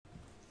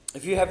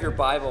If you have your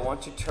Bible, why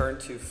don't you turn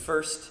to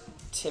 1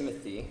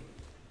 Timothy.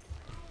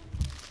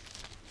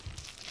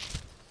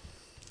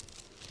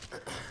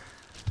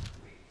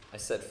 I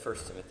said 1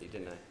 Timothy,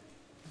 didn't I?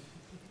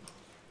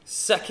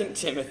 2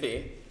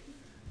 Timothy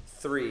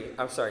 3.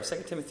 I'm sorry,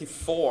 2 Timothy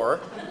 4.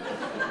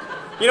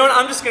 You know what?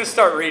 I'm just going to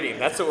start reading.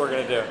 That's what we're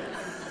going to do.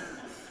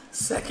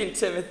 2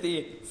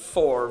 Timothy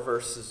 4,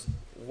 verses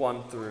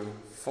 1 through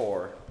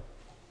 4.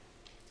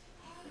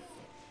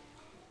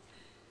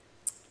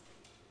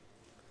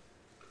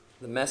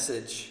 The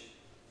message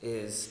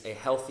is a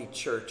healthy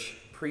church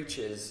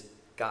preaches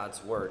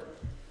God's word.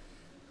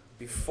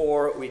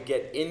 Before we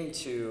get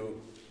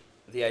into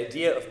the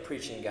idea of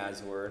preaching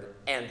God's word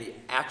and the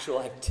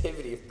actual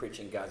activity of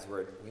preaching God's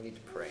word, we need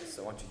to pray.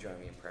 So why don't you join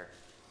me in prayer?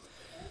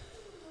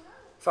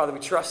 Father, we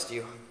trust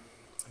you.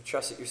 We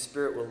trust that your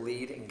Spirit will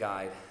lead and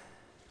guide.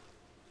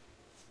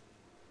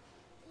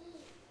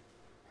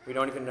 We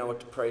don't even know what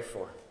to pray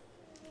for.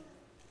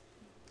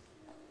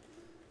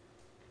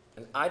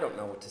 And I don't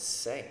know what to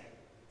say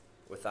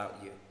without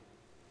you.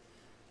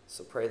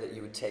 So pray that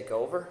you would take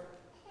over,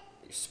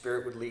 that your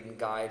Spirit would lead and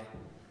guide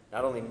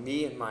not only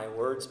me and my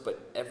words,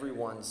 but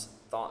everyone's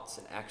thoughts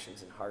and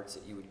actions and hearts,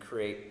 that you would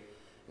create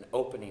an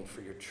opening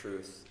for your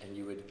truth, and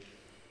you would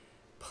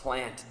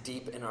plant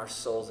deep in our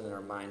souls and in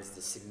our minds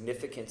the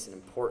significance and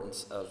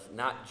importance of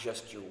not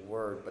just your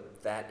word,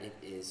 but that it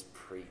is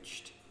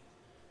preached.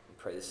 We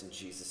pray this in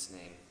Jesus'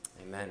 name.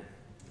 Amen.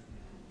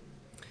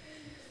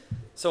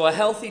 So a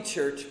healthy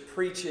church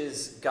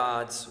preaches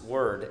God's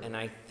word, and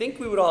I think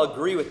we would all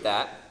agree with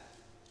that.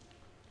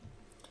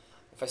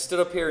 If I stood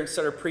up here and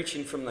started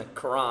preaching from the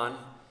Quran,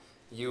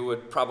 you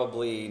would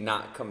probably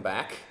not come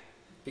back,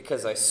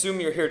 because I assume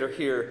you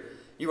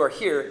are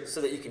here so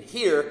that you can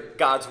hear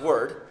God's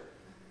word.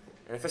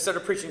 And if I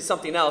started preaching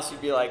something else, you'd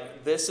be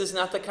like, this is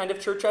not the kind of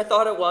church I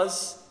thought it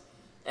was,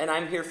 and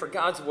I'm here for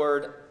God's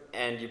word,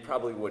 and you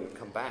probably wouldn't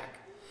come back.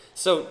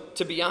 So,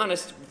 to be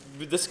honest,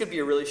 this could be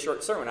a really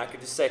short sermon. I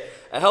could just say,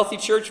 a healthy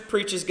church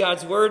preaches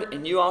God's word,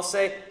 and you all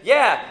say,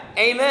 yeah,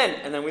 amen,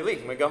 and then we leave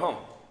and we go home.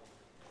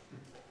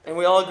 And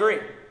we all agree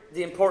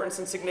the importance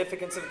and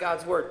significance of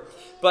God's word.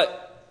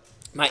 But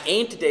my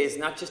aim today is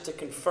not just to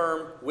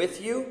confirm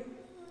with you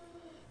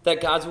that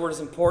God's word is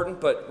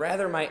important, but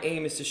rather my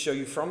aim is to show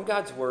you from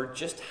God's word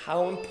just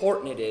how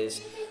important it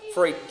is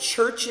for a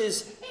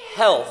church's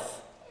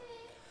health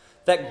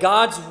that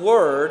God's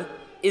word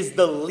is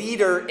the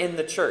leader in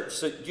the church.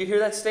 So do you hear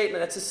that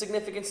statement? That's a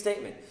significant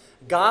statement.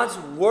 God's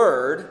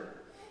word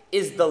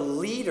is the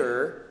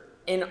leader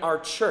in our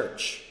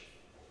church.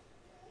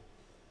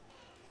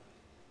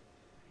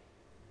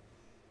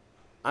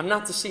 I'm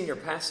not the senior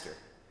pastor.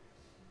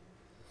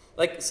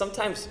 Like,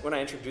 sometimes when I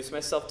introduce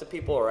myself to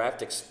people or I have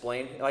to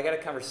explain, I got a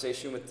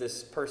conversation with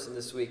this person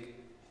this week,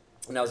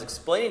 and I was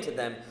explaining to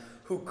them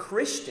who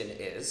Christian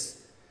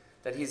is,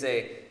 that he's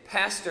a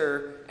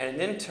pastor and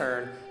an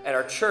intern at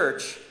our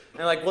church. And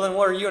they're like, well, then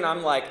what are you? And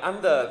I'm like,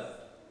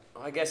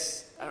 I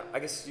guess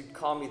you'd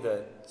call me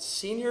the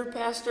senior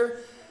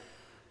pastor.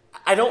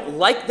 I don't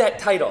like that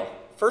title.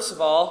 First of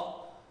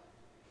all,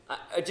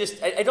 I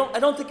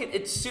don't think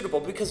it's suitable,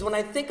 because when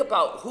I think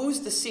about who's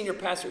the senior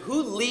pastor,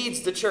 who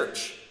leads the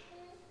church,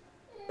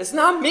 it's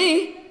not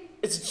me,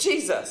 it's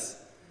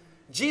Jesus.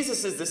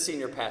 Jesus is the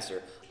senior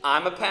pastor.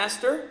 I'm a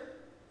pastor.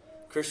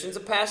 Christian's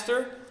a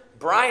pastor.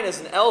 Brian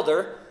is an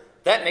elder.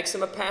 That makes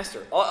him a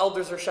pastor. All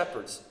elders are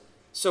shepherds.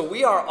 So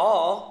we are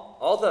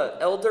all the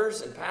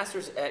elders and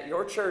pastors at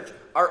your church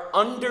are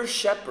under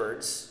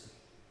shepherds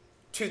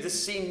to the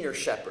senior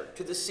shepherd,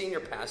 to the senior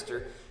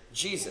pastor,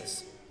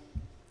 Jesus.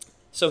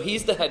 So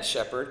he's the head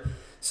shepherd.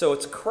 So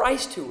it's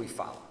Christ who we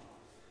follow.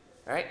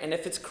 All right? And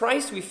if it's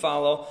Christ we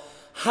follow,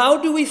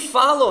 how do we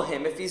follow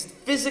him if he's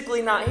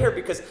physically not here?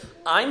 Because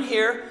I'm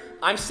here,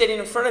 I'm standing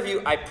in front of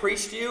you, I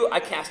preach to you, I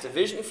cast a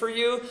vision for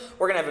you.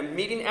 We're going to have a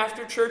meeting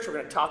after church. We're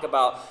going to talk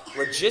about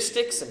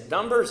logistics and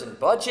numbers and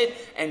budget,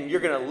 and you're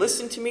going to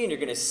listen to me and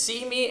you're going to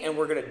see me, and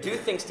we're going to do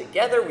things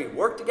together. We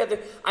work together.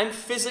 I'm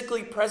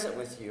physically present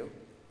with you,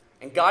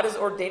 and God has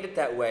ordained it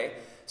that way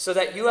so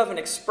that you have an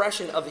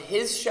expression of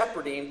his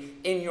shepherding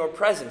in your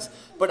presence.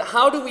 But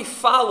how do we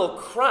follow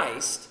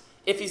Christ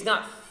if he's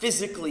not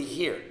physically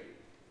here?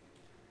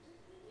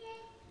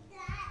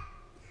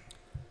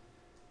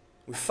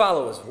 We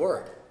follow his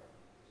word.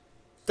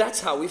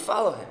 That's how we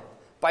follow him,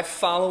 by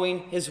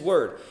following his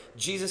word.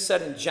 Jesus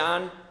said in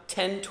John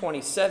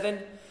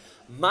 10:27,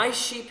 my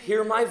sheep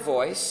hear my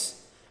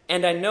voice,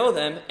 and I know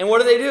them. And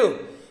what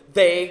do?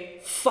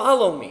 They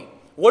follow me.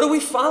 What are we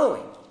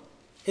following?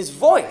 His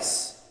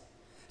voice.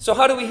 So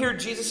how do we hear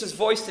Jesus'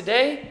 voice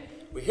today?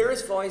 We hear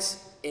his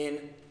voice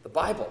in the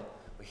Bible.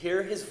 We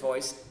hear his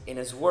voice in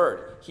his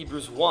word.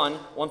 Hebrews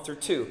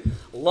 1:1-2.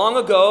 Long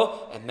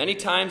ago, and many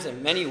times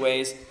in many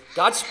ways,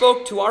 God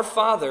spoke to our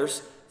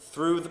fathers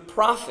through the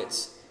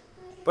prophets.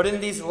 But in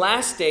these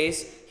last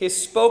days, he has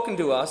spoken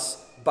to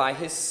us by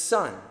his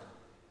Son.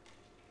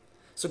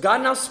 So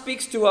God now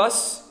speaks to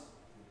us,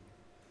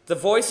 the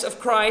voice of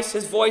Christ.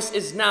 His voice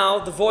is now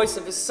the voice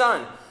of his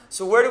Son.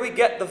 So where do we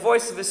get the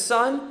voice of his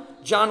Son?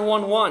 John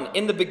 1:1.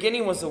 In the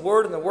beginning was the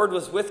Word, and the Word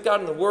was with God,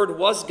 and the Word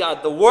was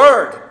God. The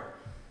Word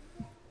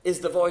is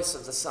the voice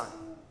of the Son.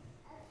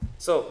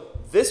 So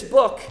this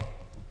book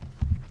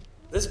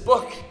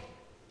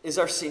is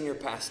our senior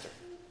pastor.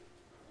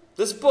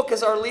 This book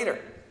is our leader.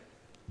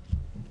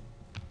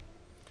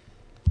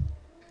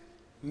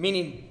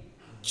 Meaning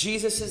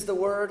Jesus is the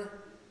Word,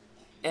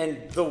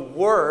 and the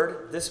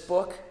Word, this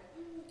book,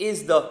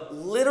 is the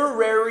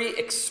literary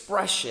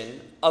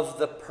expression of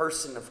the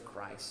person of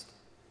Christ.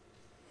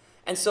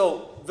 And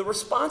so the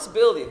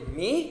responsibility of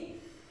me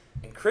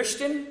and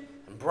Christian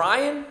and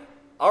Brian,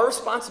 our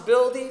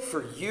responsibility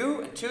for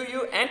you and to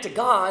you and to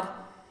God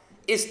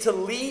is to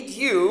lead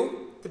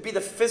you to be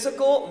the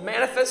physical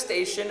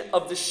manifestation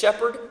of the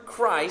shepherd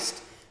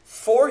Christ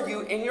for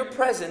you in your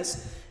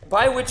presence,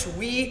 by which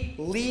we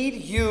lead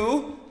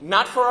you,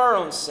 not for our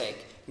own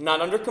sake, not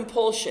under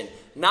compulsion,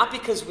 not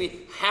because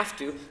we have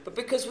to, but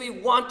because we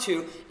want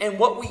to. And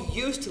what we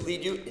use to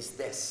lead you is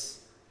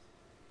this.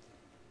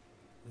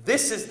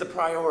 This is the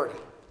priority.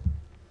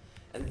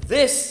 And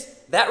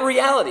that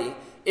reality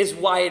is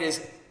why it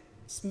is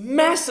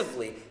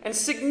massively and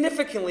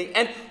significantly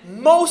and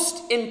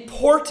most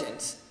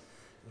important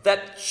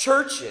that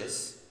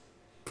churches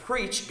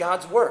preach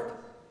God's word.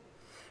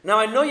 Now,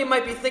 I know you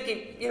might be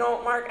thinking,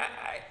 Mark,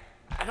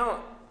 I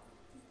don't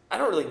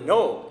really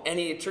know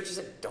any churches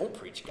that don't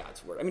preach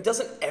God's word. I mean,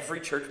 doesn't every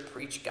church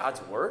preach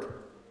God's word?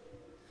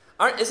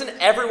 Isn't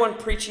everyone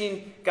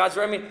preaching God's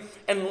word? I mean,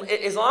 and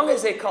as long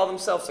as they call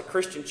themselves a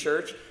Christian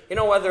church,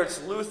 whether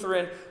it's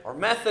Lutheran or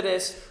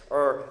Methodist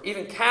or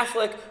even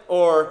Catholic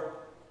or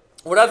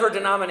whatever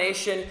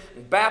denomination,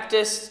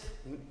 Baptist,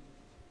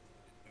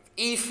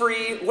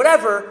 E-Free,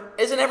 whatever,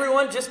 isn't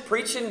everyone just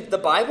preaching the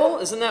Bible?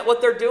 Isn't that what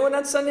they're doing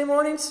on Sunday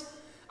mornings?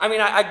 I mean,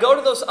 I go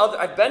to those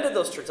I've been to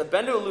those churches. I've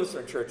been to a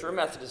Lutheran church or a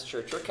Methodist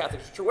church or a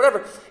Catholic church or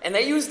whatever, and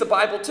they use the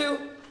Bible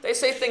too. They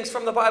say things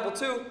from the Bible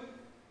too.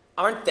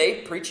 Aren't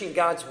they preaching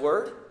God's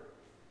word?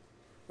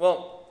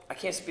 Well, I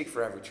can't speak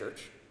for every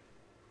church,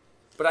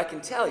 but I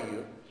can tell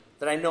you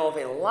that I know of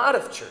a lot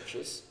of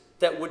churches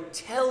that would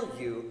tell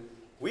you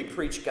we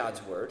preach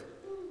God's word,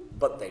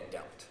 but they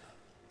don't.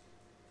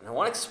 And I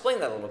want to explain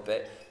that a little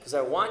bit because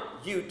I want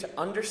you to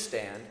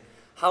understand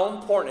how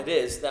important it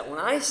is that when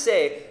I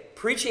say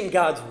preaching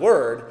God's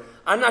word,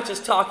 I'm not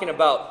just talking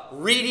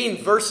about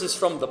reading verses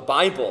from the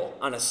Bible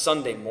on a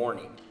Sunday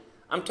morning.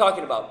 I'm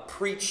talking about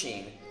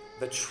preaching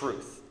the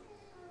truth.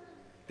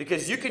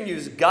 Because you can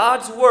use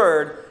God's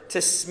word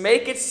to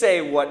make it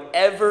say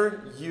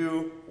whatever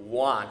you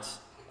want.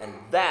 And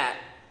that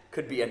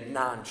could be a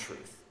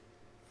non-truth.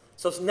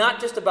 So it's not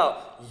just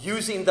about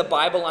using the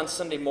Bible on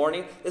Sunday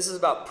morning. This is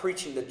about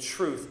preaching the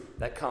truth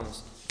that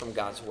comes from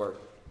God's word.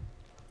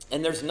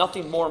 And there's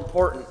nothing more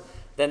important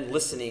than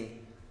listening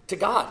to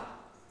God.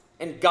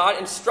 And God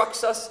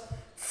instructs us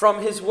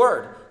from his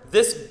word.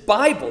 This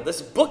Bible,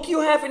 this book you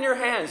have in your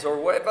hands, or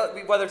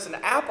whether it's an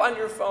app on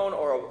your phone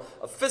or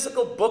a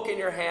physical book in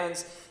your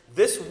hands,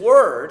 this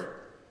word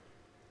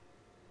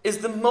is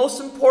the most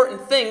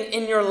important thing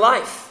in your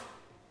life.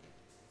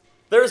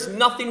 There is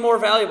nothing more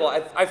valuable.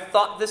 I've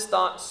thought this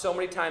thought so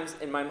many times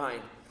in my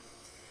mind.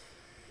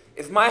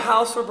 If my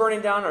house were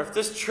burning down, or if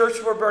this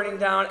church were burning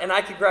down, and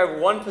I could grab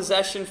one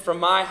possession from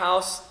my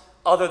house,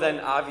 other than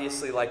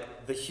obviously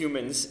like the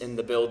humans in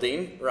the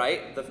building,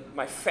 right?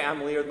 My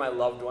family or my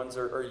loved ones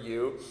or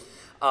you.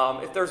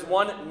 If there's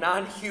one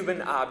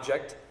non-human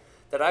object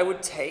that I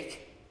would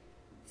take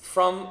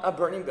from a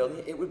burning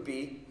building, it would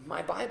be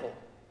my Bible.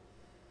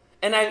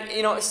 And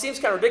it seems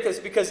kind of ridiculous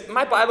because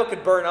my Bible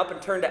could burn up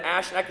and turn to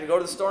ash and I could go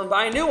to the store and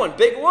buy a new one.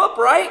 Big whoop,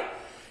 right?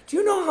 Do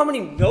you know how many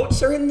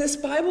notes are in this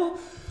Bible?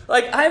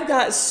 I've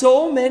got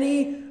so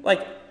many,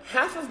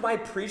 half of my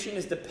preaching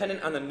is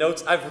dependent on the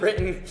notes I've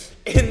written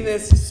in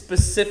this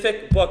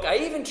specific book. I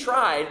even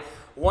tried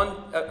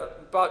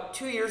about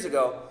 2 years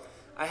ago.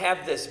 I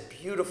have this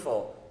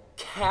beautiful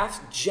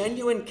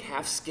genuine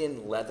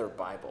calfskin leather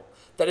Bible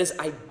that is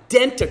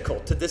identical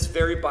to this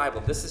very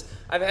Bible.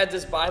 I've had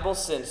this Bible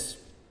since,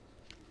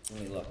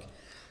 let me look,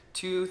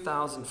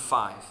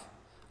 2005.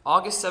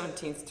 August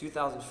 17th,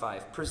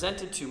 2005.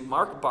 Presented to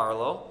Mark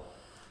Barlow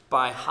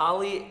by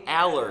Holly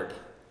Allard.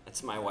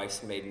 That's my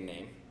wife's maiden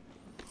name.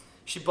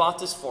 She bought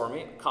this for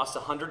me. It cost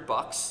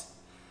 $100.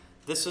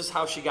 This was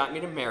how she got me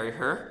to marry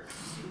her.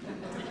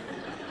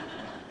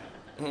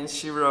 And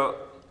she wrote,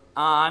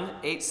 on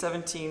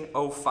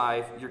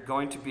 8/17/05, you're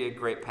going to be a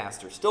great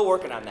pastor. Still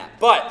working on that.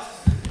 But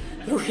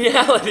the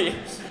reality,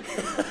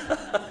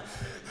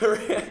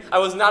 I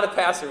was not a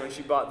pastor when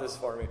she bought this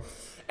for me.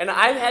 And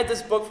I've had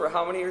this book for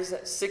how many years?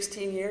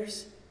 16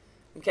 years?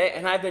 Okay,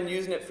 and I've been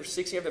using it for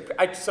 16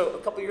 years. So a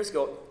couple years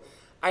ago,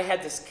 I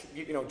had this,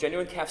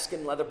 genuine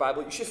calfskin leather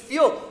Bible. You should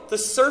feel the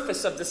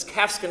surface of this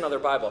calfskin leather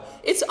Bible.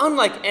 It's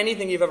unlike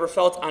anything you've ever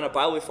felt on a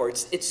Bible before.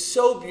 It's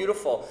so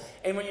beautiful.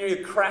 And when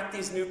you crack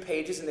these new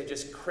pages and they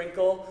just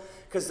crinkle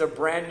because they're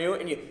brand new,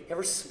 and you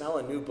ever smell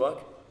a new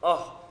book?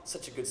 Oh,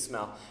 such a good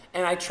smell.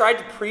 And I tried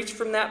to preach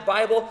from that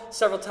Bible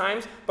several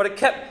times, but it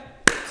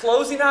kept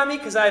closing on me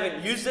because I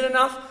haven't used it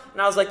enough.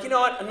 and I was like, you know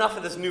what? Enough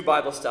of this new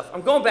Bible stuff.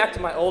 I'm going back to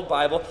my old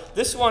Bible.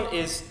 This one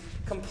is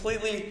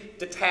completely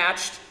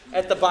detached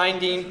at the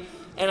binding,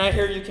 and I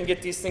hear you can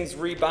get these things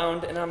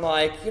rebound, and I'm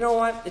like, you know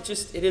what? It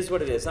is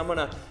what it is. I'm going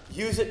to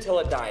use it till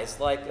it dies.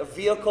 Like a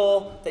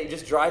vehicle that you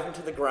just drive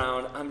into the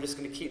ground, I'm just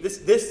going to keep.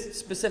 This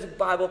specific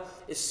Bible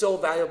is so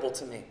valuable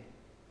to me.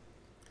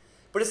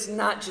 But it's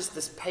not just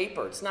this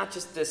paper. It's not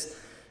just this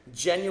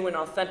genuine,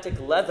 authentic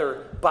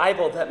leather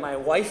Bible that my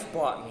wife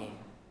bought me.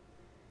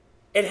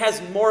 It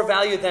has more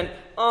value than,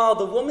 oh,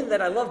 the woman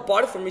that I love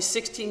bought it for me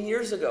 16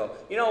 years ago.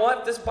 You know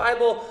what? This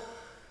Bible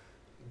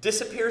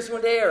disappears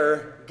one day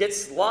or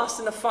gets lost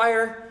in a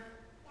fire.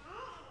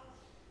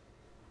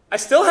 I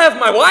still have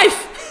my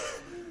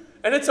wife,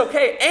 and it's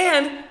okay.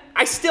 And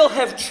I still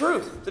have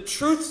truth. The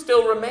truth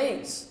still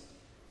remains.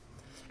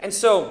 And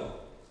so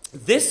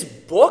this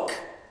book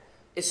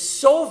is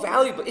so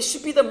valuable. It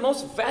should be the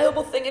most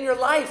valuable thing in your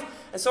life.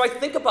 And so I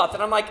think about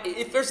that. I'm like,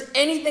 if there's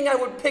anything I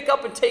would pick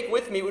up and take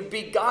with me, it would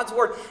be God's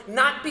Word.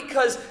 Not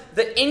because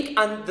the ink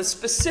on the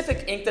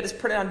specific ink that is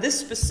printed on this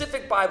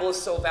specific Bible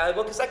is so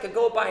valuable, because I could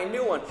go buy a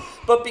new one,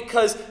 but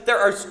because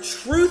there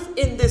is truth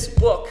in this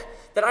book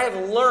that I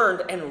have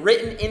learned and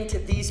written into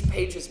these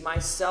pages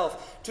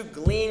myself to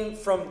glean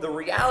from the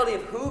reality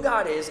of who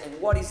God is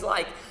and what He's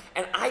like.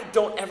 And I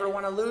don't ever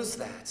want to lose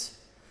that.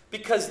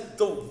 Because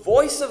the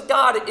voice of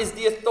God is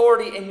the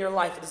authority in your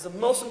life. It is the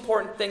most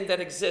important thing that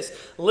exists.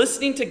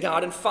 Listening to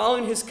God and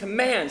following His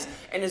commands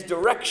and His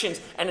directions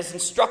and His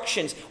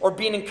instructions, or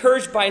being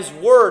encouraged by His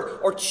word,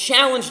 or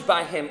challenged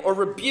by Him, or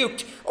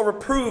rebuked, or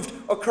reproved,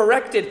 or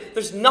corrected.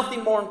 There's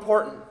nothing more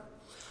important.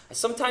 I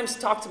sometimes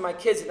talk to my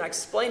kids and I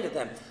explain to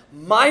them,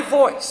 my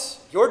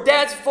voice, your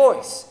dad's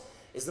voice,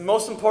 is the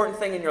most important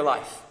thing in your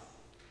life.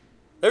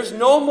 There's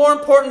no more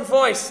important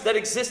voice that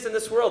exists in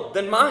this world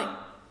than mine.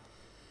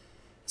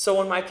 So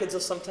when my kids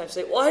will sometimes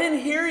say, well, I didn't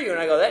hear you. And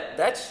I go,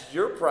 that's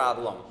your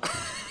problem.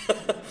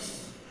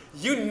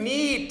 You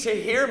need to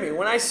hear me.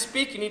 When I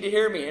speak, you need to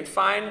hear me. And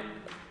fine,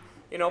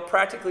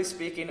 practically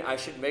speaking, I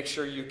should make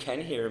sure you can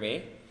hear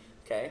me.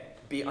 Okay?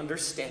 Be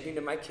understanding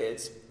to my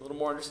kids. A little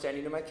more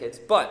understanding to my kids.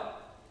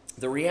 But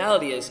the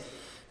reality is,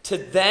 to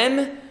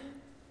them,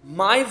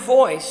 my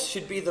voice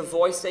should be the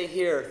voice they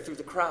hear through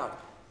the crowd.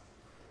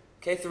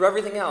 Okay? Through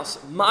everything else.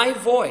 My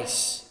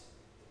voice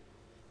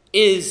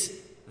is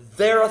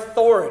their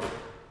authority.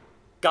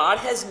 God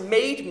has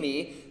made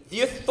me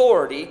the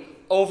authority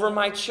over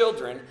my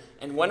children,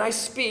 and when I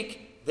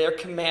speak, they're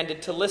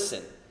commanded to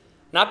listen.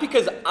 Not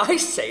because I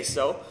say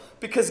so,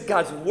 because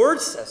God's word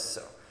says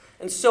so.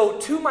 And so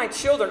to my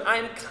children,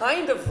 I'm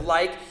kind of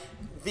like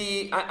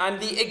I'm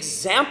the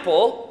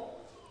example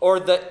or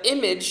the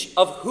image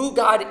of who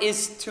God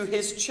is to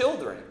His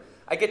children.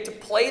 I get to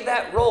play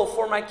that role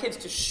for my kids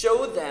to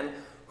show them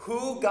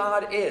who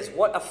God is,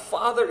 what a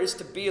father is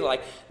to be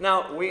like.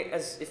 Now,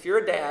 if you're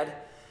a dad,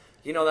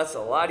 that's a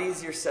lot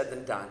easier said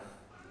than done.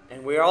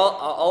 And we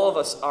all of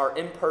us are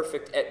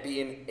imperfect at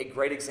being a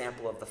great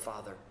example of the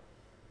Father.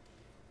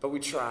 But we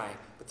try.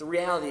 But the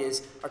reality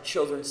is, our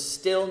children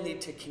still need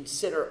to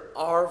consider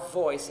our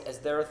voice as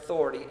their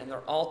authority and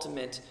their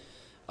ultimate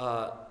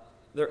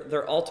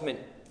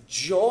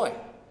joy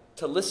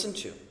to listen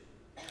to.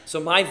 So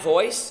my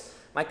voice,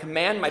 my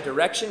command, my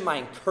direction, my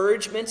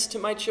encouragements to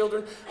my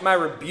children, my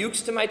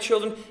rebukes to my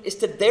children is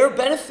to their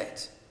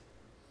benefit.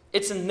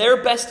 It's in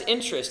their best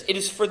interest. It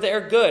is for their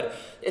good.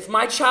 If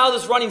my child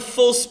is running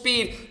full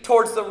speed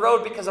towards the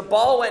road because a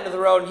ball went into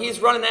the road and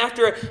he's running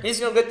after it and he's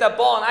going to get that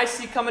ball, and I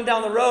see coming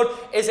down the road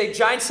is a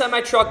giant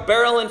semi-truck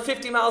barreling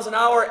 50 miles an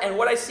hour, and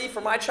what I see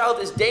for my child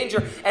is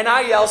danger, and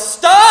I yell,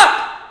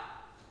 stop!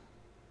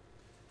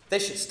 They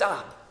should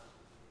stop.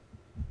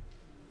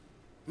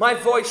 My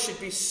voice should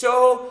be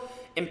so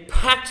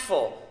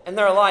impactful in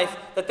their life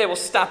that they will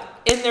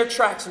stop in their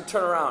tracks and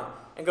turn around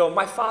and go,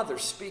 my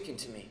Father's speaking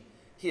to me.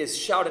 He has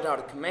shouted out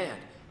a command.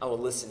 I will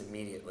listen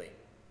immediately.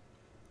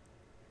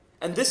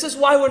 And this is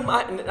why on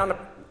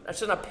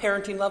a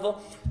parenting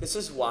level, this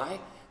is why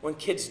when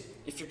kids,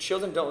 if your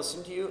children don't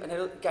listen to you,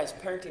 and guys,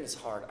 parenting is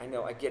hard. I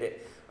know, I get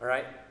it, all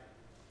right?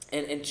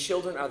 And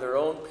children are their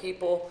own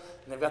people,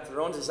 and they've got their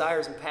own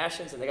desires and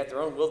passions, and they got their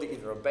own will to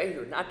either obey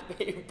you or not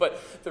obey you.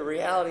 But the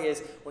reality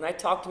is, when I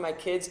talk to my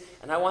kids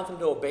and I want them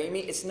to obey me,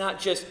 it's not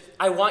just,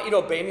 I want you to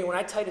obey me. When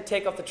I tell you to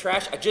take out the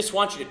trash, I just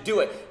want you to do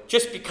it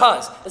just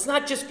because. It's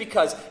not just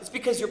because. It's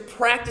because you're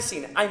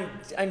practicing.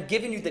 I'm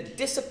giving you the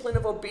discipline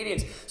of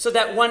obedience so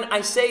that when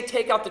I say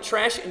take out the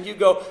trash and you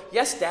go,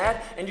 yes,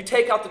 Dad, and you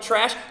take out the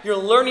trash, you're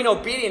learning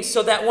obedience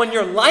so that when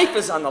your life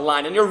is on the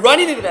line and you're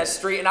running into that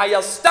street and I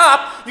yell,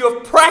 stop, you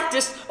have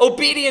practiced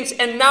obedience,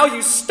 and now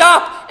you stop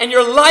and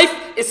your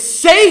life is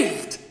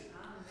saved.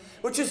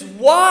 Which is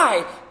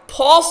why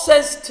Paul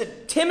says to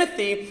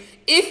Timothy,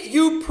 if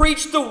you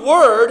preach the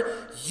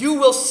word, you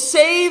will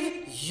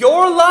save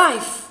your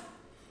life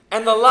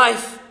and the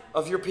life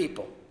of your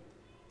people.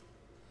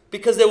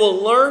 Because they will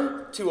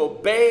learn to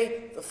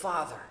obey the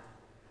Father.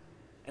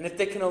 And if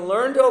they can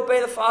learn to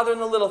obey the Father in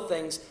the little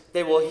things,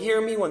 they will hear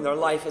me when their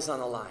life is on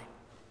the line.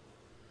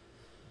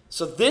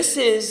 So this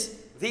is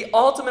the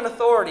ultimate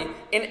authority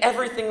in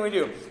everything we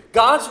do.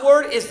 God's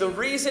word is the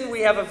reason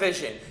we have a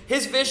vision.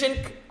 His vision,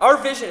 our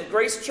vision at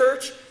Grace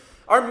Church,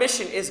 our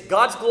mission is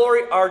God's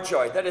glory, our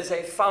joy. That is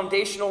a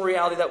foundational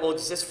reality that will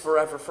exist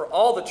forever for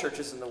all the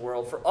churches in the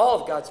world, for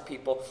all of God's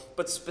people.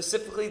 But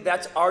specifically,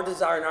 that's our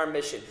desire and our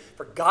mission,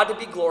 for God to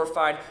be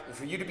glorified and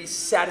for you to be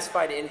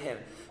satisfied in him.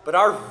 But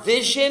our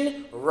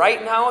vision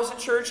right now as a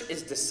church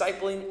is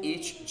discipling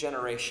each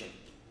generation.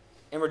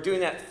 And we're doing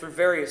that through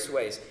various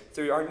ways.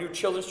 Through our new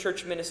children's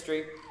church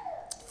ministry,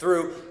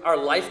 through our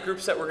life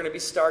groups that we're going to be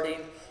starting,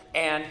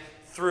 and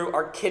through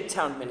our Kid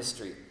Town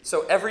ministry.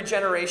 So every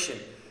generation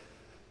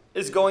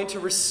is going to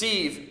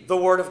receive the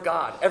Word of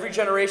God. Every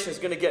generation is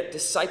going to get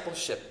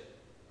discipleship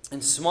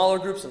in smaller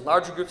groups and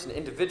larger groups and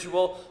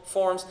individual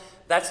forms.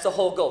 That's the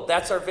whole goal.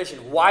 That's our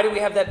vision. Why do we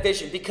have that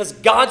vision? Because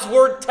God's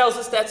Word tells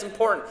us that's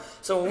important.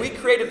 So when we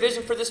create a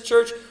vision for this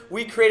church,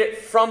 we create it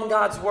from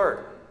God's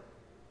Word.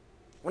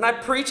 When I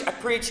preach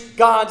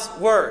God's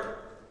Word.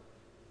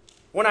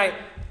 When I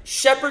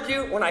shepherd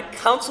you, when I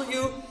counsel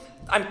you,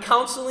 I'm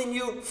counseling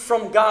you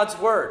from God's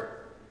Word.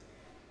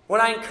 When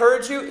I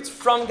encourage you, it's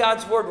from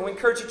God's Word. When we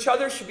encourage each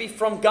other, it should be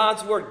from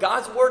God's Word.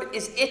 God's Word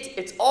is it.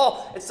 It's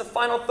all. It's the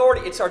final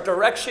authority. It's our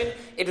direction.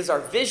 It is our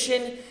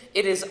vision.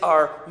 It is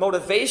our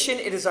motivation.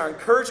 It is our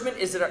encouragement.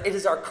 It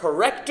is our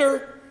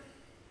corrector.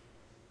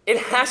 It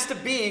has to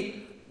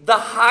be the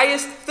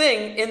highest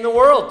thing in the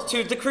world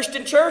to the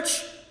Christian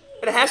church.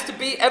 It has to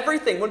be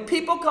everything. When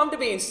people come to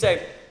me and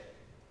say,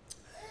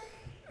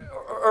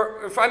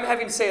 or if I'm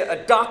having, say,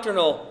 a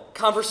doctrinal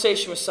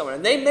conversation with someone,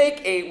 and they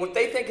make what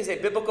they think is a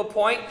biblical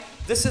point,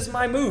 this is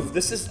my move.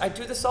 I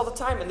do this all the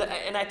time,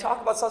 and I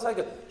talk about stuff. I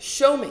go,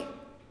 show me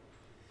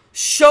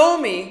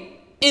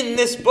in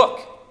this book,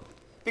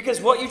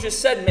 because what you just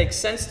said makes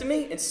sense to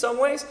me in some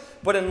ways,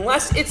 but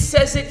unless it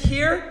says it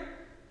here,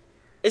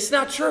 it's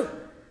not true.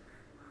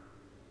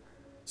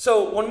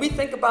 So when we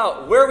think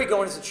about where are we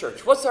going as a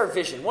church, what's our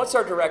vision, what's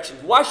our direction,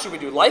 why should we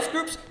do life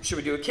groups, should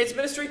we do a kids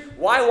ministry,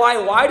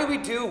 why do we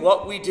do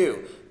what we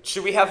do?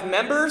 Should we have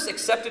members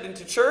accepted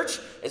into church?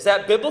 Is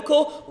that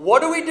biblical?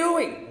 What are we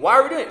doing? Why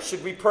are we doing it?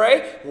 Should we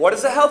pray? What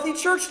does a healthy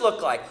church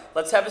look like?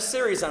 Let's have a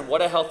series on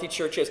what a healthy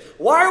church is.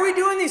 Why are we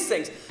doing these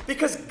things?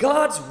 Because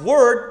God's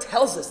Word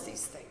tells us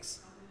these things.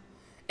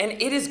 And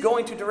it is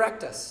going to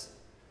direct us.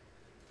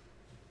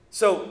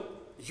 So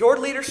your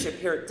leadership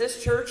here at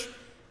this church,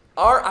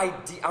 our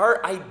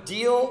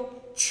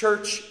ideal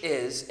church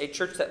is a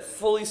church that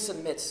fully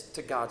submits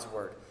to God's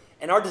Word.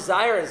 And our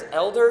desire as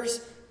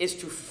elders is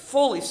to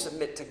fully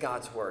submit to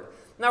God's Word.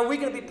 Now, are we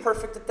going to be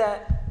perfect at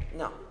that?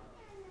 No.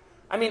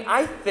 I mean,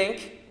 I'll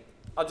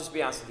just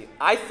be honest with you,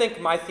 I think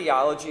my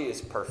theology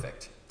is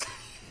perfect.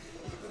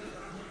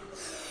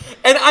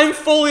 And I'm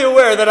fully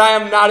aware that I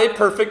am not a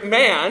perfect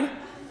man.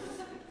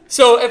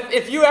 So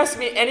if you ask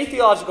me any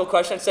theological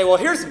question, I'd say, well,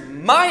 here's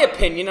my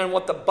opinion on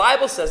what the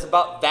Bible says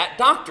about that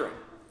doctrine.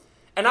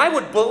 And I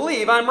would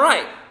believe I'm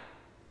right.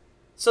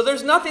 So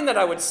there's nothing that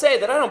I would say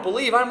that I don't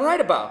believe I'm right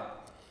about.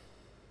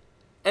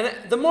 And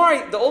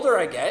the older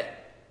I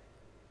get,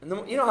 and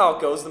you know how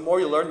it goes, the more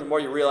you learn, the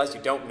more you realize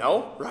you don't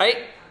know, right?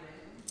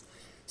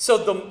 So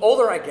the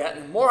older I get,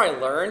 and the more I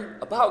learn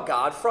about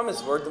God from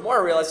His Word, the more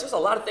I realize there's a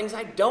lot of things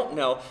I don't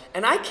know.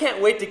 And I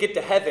can't wait to get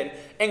to heaven,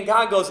 and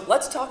God goes,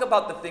 let's talk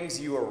about the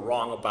things you were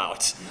wrong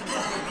about.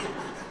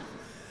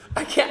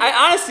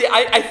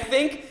 I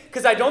think,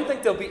 because I don't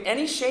think there'll be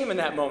any shame in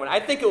that moment. I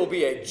think it will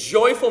be a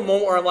joyful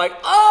moment where I'm like,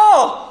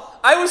 oh,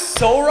 I was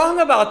so wrong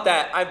about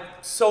that. I'm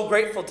so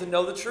grateful to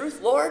know the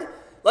truth, Lord.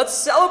 Let's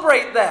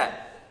celebrate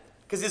that.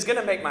 Because He's going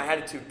to make my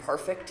attitude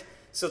perfect.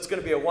 So it's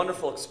going to be a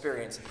wonderful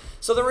experience.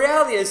 So the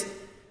reality is,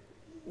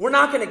 we're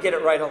not going to get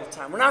it right all the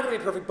time. We're not going to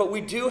be perfect, but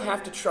we do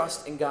have to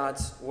trust in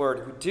God's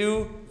Word. We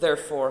do,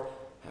 therefore,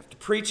 have to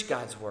preach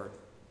God's Word.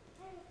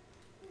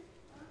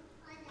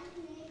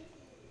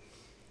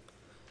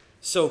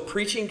 So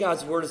preaching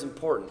God's Word is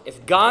important.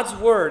 If God's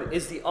Word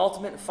is the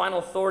ultimate and final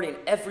authority in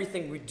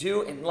everything we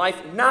do in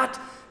life, not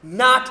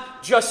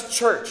just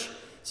church.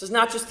 This is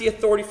not just the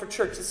authority for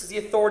church. This is the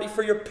authority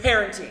for your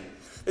parenting.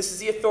 This is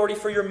the authority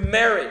for your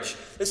marriage.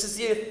 This is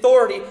the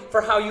authority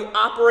for how you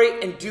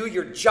operate and do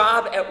your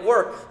job at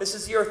work. This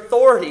is your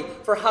authority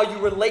for how you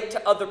relate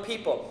to other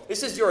people.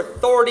 This is your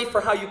authority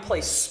for how you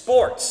play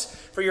sports,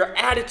 for your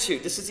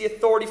attitude. This is the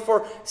authority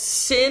for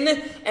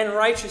sin and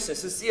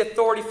righteousness. This is the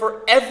authority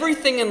for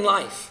everything in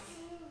life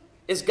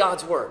is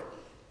God's Word.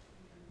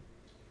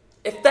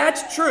 If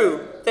that's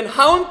true, then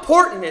how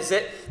important is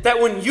it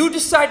that when you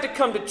decide to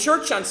come to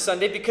church on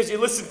Sunday because you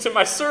listened to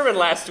my sermon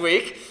last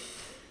week,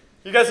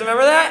 you guys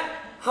remember that?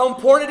 How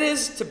important it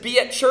is to be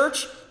at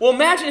church? Well,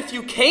 imagine if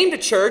you came to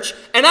church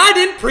and I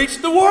didn't preach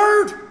the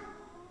Word.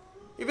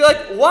 You'd be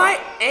like, why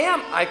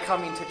am I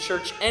coming to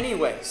church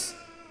anyways?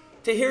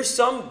 To hear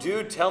some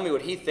dude tell me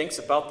what he thinks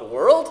about the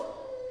world?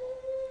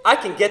 I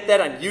can get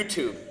that on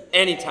YouTube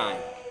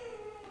anytime.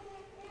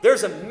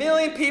 There's a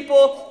million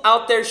people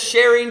out there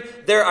sharing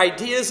their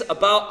ideas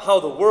about how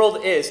the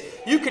world is.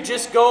 You could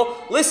just go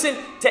listen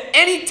to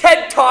any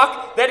TED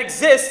Talk that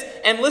exists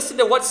and listen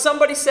to what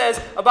somebody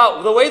says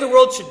about the way the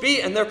world should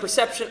be and their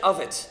perception of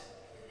it.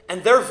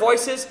 And their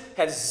voices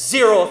have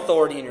zero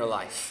authority in your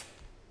life.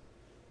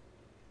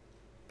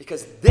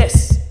 Because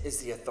this is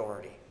the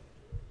authority.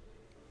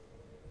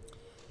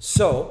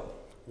 So,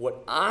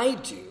 what I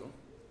do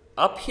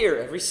up here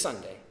every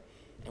Sunday,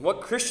 and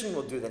what Christian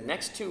will do the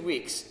next 2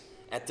 weeks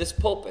at this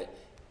pulpit,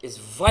 is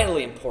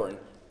vitally important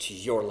to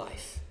your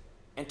life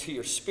and to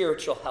your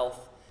spiritual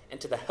health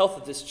and to the health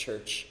of this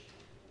church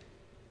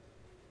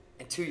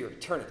and to your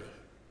eternity.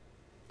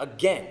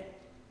 Again,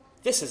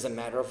 this is a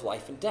matter of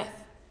life and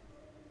death.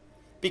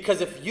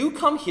 Because if you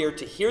come here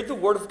to hear the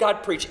Word of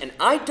God preached, and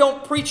I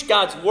don't preach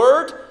God's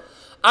Word,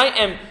 I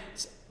am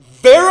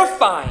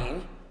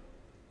verifying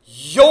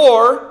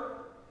your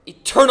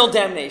eternal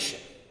damnation.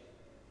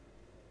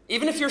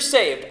 Even if you're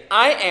saved,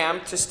 I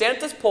am, to stand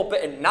at this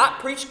pulpit and not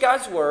preach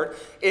God's Word,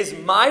 is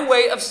my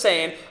way of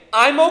saying,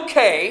 I'm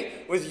okay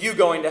with you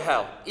going to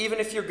hell. Even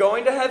if you're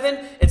going to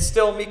heaven, it's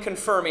still me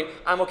confirming,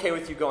 I'm okay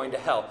with you going to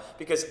hell.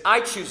 Because I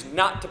choose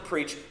not to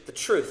preach the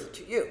truth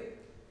to you.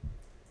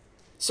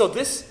 So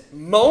this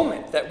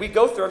moment that we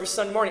go through every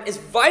Sunday morning is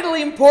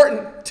vitally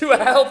important to a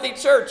healthy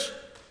church.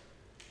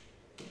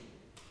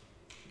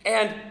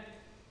 And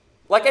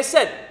like I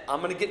said, I'm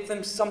going to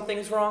get some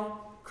things wrong.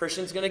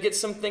 Christian's going to get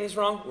some things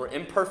wrong. We're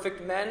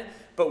imperfect men,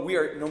 but we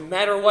are, no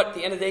matter what, at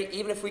the end of the day,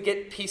 even if we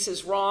get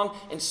pieces wrong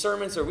in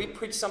sermons or we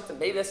preach something,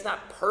 maybe that's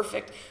not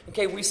perfect,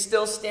 okay, we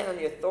still stand on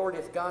the authority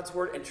of God's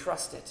Word and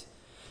trust it.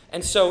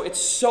 And so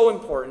it's so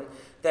important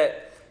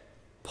that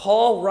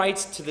Paul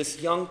writes to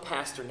this young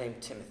pastor named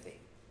Timothy.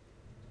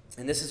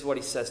 And this is what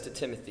he says to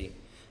Timothy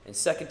in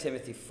 2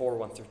 Timothy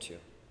 4:1-2. It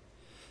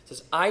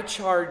says, I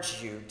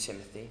charge you,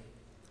 Timothy.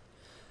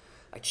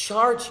 I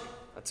charge you.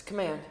 That's a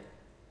command.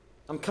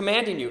 I'm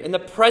commanding you in the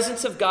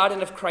presence of God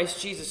and of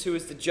Christ Jesus, who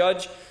is to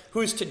judge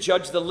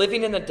the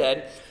living and the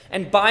dead,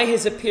 and by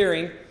his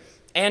appearing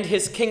and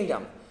his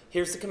kingdom.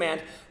 Here's the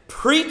command.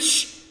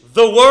 Preach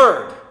the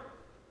word.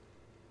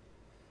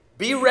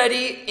 Be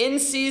ready in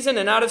season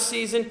and out of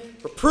season.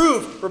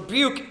 Reprove,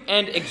 rebuke,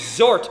 and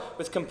exhort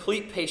with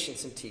complete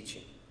patience and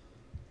teaching.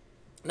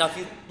 Now, if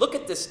you look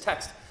at this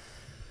text,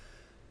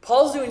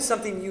 Paul's doing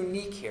something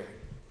unique here.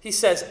 He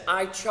says,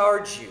 I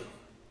charge you.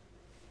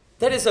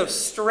 That is a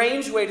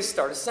strange way to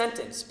start a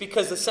sentence,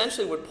 because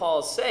essentially what Paul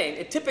is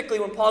saying, typically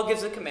when Paul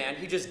gives a command,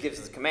 he just gives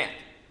the command.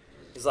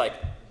 He's like,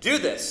 do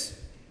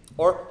this,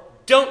 or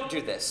don't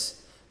do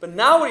this. But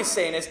now what he's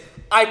saying is,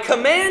 I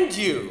command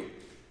you,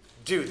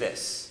 do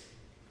this.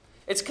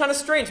 It's kind of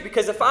strange,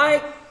 because if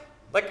I,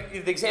 like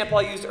the example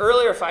I used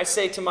earlier, if I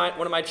say to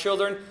one of my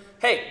children,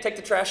 hey, take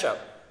the trash out.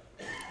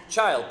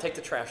 Child, take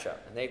the trash out.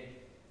 And they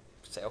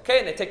say, okay,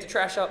 and they take the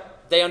trash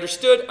out. They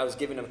understood, I was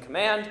giving them a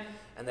command,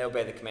 and they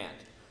obey the command.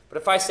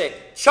 But if I say,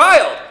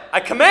 child, I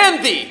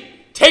command thee,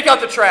 take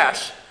out the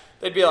trash,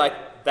 they'd be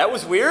like, that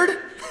was weird.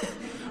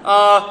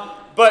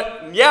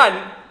 But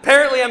yeah,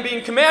 apparently I'm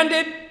being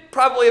commanded,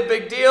 probably a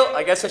big deal.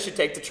 I guess I should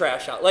take the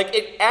trash out. Like,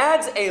 it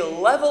adds a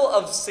level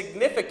of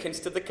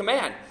significance to the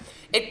command.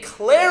 It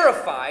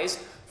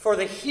clarifies for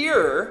the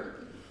hearer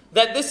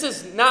that this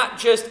is not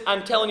just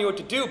I'm telling you what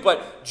to do,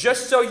 but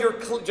just so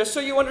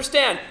you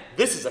understand,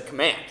 this is a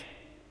command.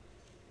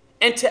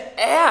 And to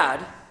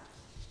add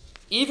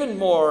even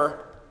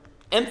more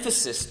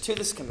emphasis to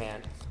this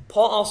command,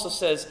 Paul also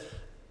says,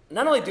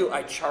 not only do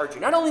I charge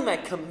you, not only am I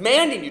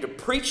commanding you to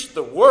preach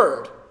the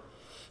word,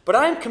 but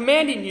I am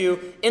commanding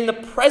you in the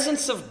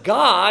presence of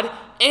God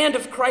and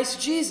of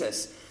Christ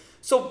Jesus.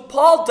 So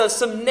Paul does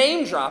some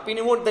name dropping,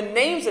 and the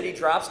names that he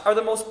drops are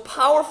the most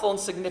powerful and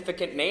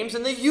significant names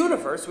in the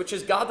universe, which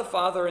is God the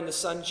Father and the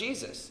Son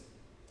Jesus.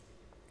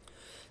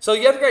 So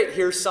you ever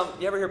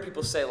hear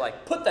people say,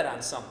 like, put that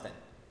on something?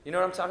 You know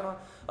what I'm talking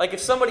about? Like if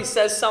somebody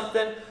says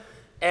something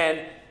and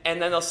then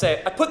they'll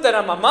say, I put that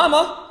on my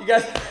mama. You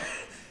guys,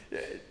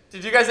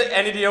 did you guys have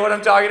any idea what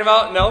I'm talking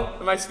about? No?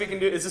 Am I speaking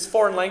to, is this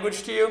foreign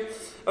language to you?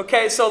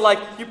 Okay, so like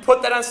you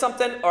put that on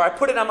something, or I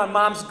put it on my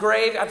mom's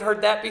grave. I've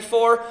heard that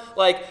before.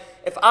 Like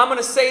if I'm going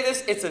to say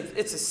this,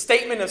 it's a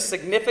statement of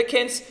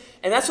significance.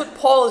 And that's what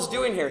Paul is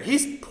doing here.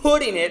 He's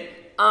putting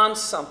it on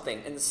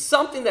something. And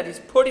something that he's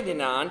putting it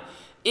on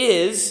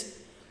is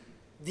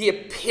the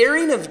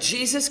appearing of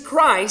Jesus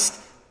Christ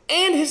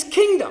and his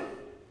kingdom.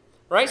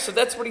 Right? So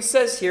that's what he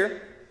says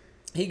here.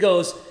 He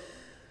goes,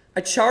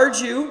 I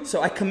charge you,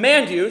 so I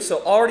command you,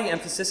 so already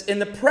emphasis, in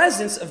the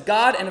presence of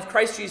God and of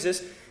Christ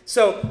Jesus.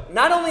 So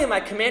not only am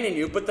I commanding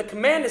you, but the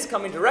command is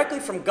coming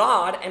directly from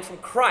God and from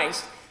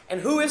Christ.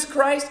 And who is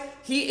Christ?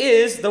 He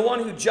is the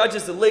one who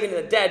judges the living and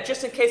the dead,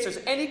 just in case there's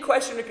any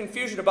question or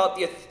confusion about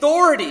the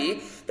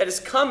authority that is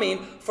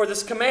coming for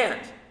this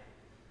command.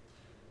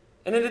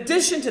 And in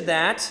addition to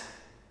that,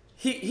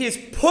 he is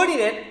putting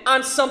it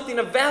on something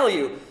of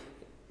value.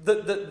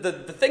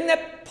 The thing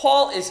that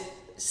Paul is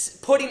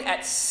putting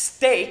at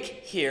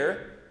stake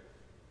here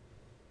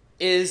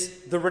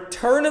is the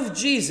return of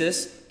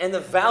Jesus and the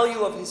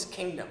value of his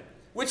kingdom,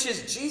 which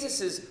is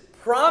Jesus'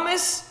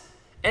 promise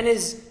and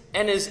his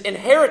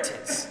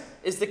inheritance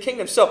is the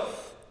kingdom. So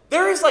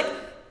there is like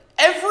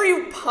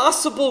every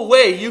possible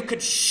way you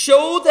could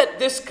show that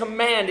this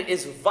command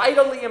is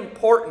vitally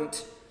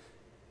important,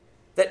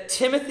 that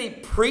Timothy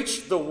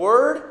preached the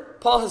word.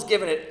 Paul has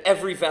given it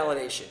every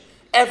validation,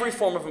 every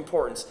form of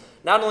importance.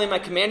 Not only am I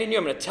commanding you,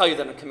 I'm going to tell you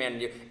that I'm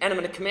commanding you. And I'm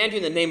going to command you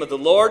in the name of the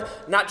Lord,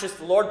 not just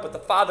the Lord, but the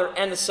Father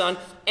and the Son.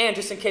 And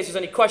just in case there's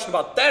any question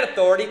about that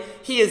authority,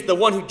 he is the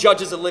one who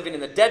judges the living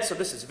and the dead, so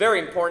this is very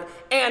important.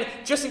 And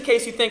just in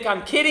case you think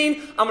I'm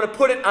kidding, I'm going to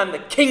put it on the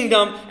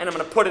kingdom, and I'm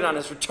going to put it on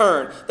his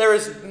return. There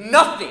is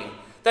nothing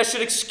that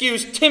should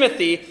excuse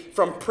Timothy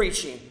from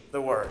preaching the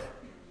word.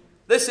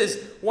 This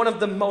is one of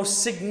the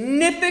most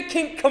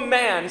significant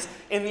commands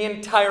in the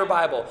entire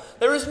Bible.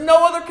 There is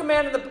no other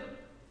command in the...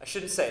 I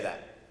shouldn't say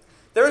that.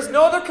 There is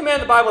no other command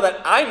in the Bible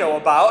that I know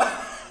about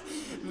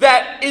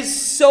that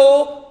is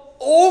so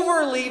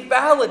overly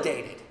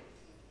validated.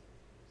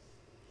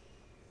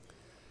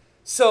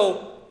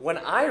 So when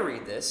I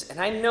read this, and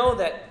I know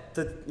that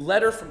the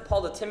letter from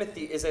Paul to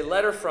Timothy is a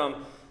letter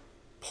from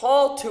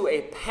Paul to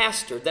a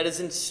pastor that is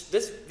in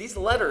these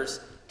letters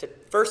to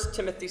 1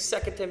 Timothy,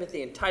 2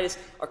 Timothy, and Titus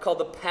are called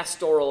the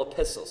pastoral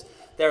epistles.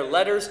 They're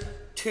letters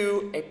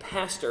to a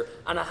pastor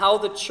on how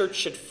the church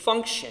should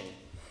function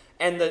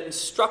and the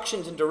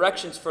instructions and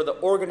directions for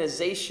the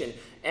organization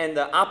and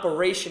the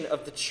operation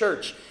of the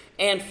church,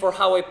 and for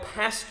how a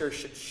pastor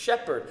should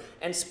shepherd,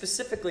 and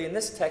specifically in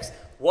this text,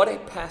 what a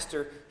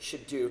pastor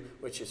should do,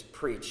 which is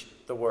preach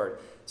the word.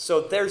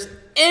 So there's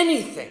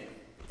anything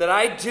that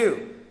I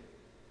do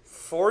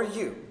for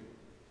you,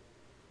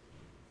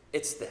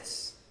 it's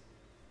this.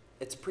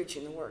 It's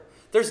preaching the word.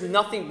 There's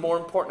nothing more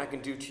important I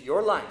can do to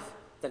your life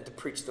than to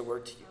preach the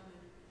word to you.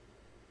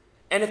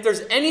 And if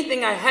there's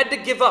anything I had to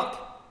give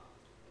up,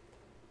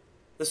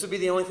 this would be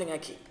the only thing I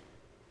keep.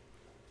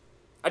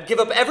 I'd give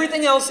up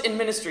everything else in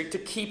ministry to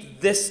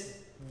keep this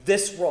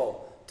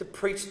role, to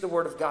preach the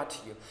word of God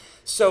to you.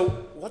 So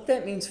what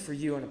that means for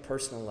you on a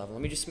personal level,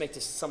 let me just make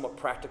this somewhat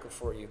practical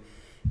for you.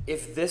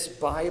 If this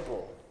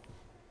Bible,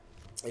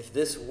 if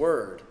this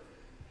word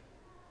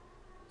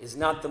is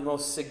not the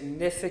most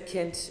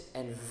significant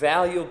and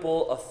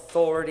valuable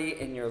authority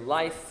in your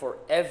life for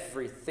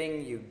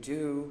everything you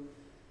do,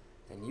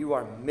 then you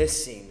are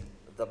missing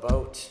the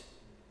boat.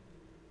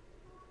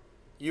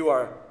 You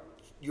are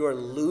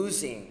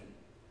losing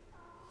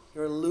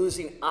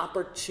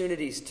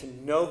opportunities to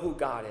know who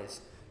God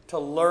is, to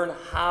learn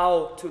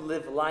how to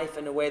live life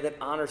in a way that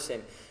honors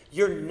him.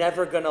 You're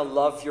never going to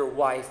love your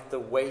wife the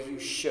way you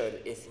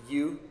should if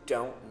you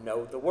don't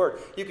know the word.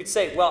 You could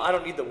say, well, I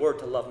don't need the word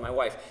to love my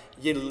wife.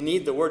 You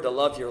need the word to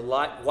love your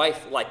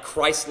wife like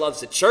Christ loves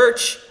the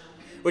church,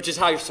 which is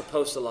how you're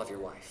supposed to love your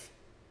wife.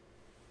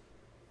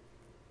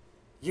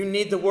 You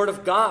need the word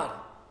of God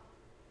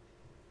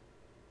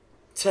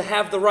to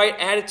have the right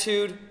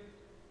attitude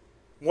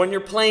when you're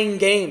playing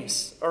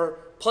games or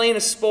playing a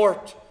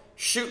sport,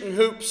 shooting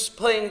hoops,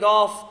 playing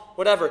golf,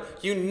 whatever.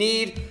 You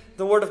need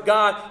the word of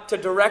God to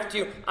direct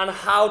you on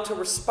how to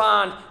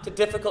respond to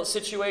difficult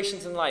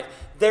situations in life.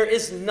 There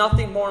is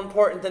nothing more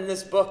important than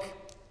this book.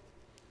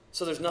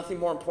 So there's nothing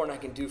more important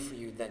I can do for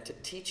you than to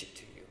teach it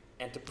to you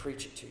and to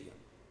preach it to you.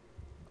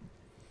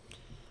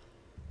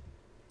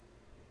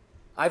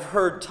 I've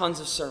heard tons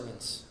of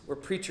sermons where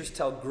preachers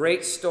tell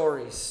great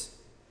stories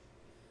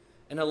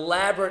and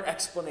elaborate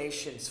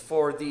explanations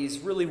for these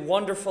really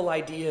wonderful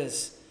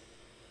ideas,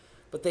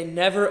 but they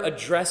never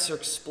address or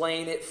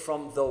explain it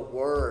from the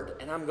word.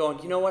 And I'm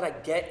going, you know what? I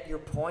get your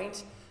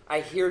point. I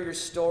hear your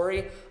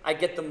story. I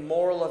get the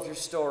moral of your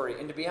story.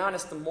 And to be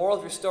honest, the moral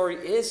of your story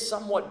is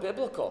somewhat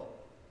biblical.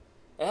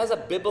 It has a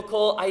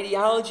biblical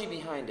ideology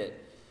behind it.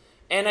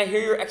 And I hear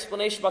your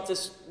explanation about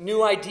this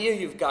new idea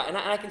you've got. And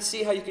I can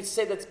see how you could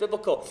say that's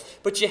biblical.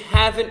 But you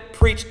haven't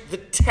preached the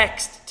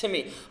text to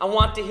me. I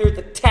want to hear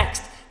the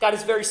text. God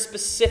is very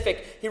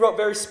specific. He wrote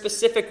very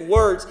specific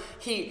words.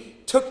 He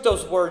took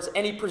those words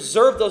and he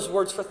preserved those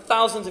words for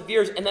thousands of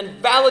years and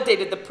then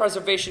validated the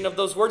preservation of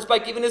those words by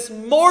giving us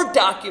more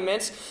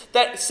documents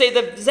that say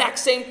the exact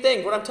same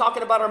thing. What I'm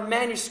talking about are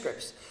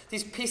manuscripts,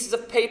 these pieces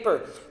of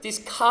paper, these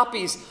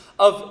copies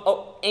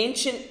of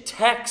ancient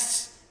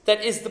texts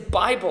that is the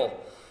Bible,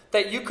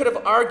 that you could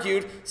have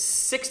argued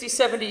 60,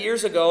 70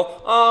 years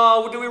ago,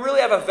 oh, do we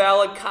really have a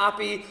valid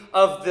copy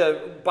of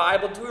the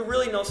Bible? Do we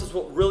really know this is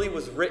what really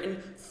was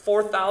written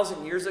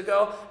 4,000 years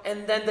ago?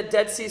 And then the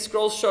Dead Sea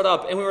Scrolls showed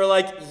up, and we were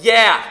like,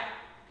 yeah,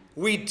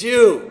 we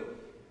do.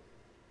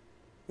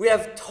 We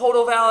have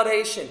total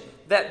validation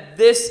that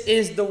this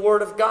is the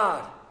Word of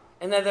God,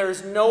 and that there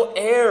is no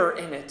error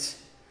in it,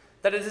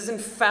 that it is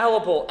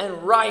infallible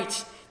and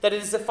right, that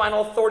it is the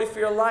final authority for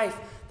your life,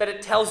 that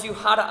it tells you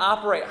how to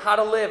operate, how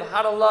to live,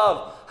 how to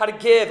love, how to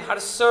give, how to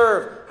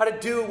serve, how to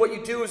do what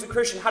you do as a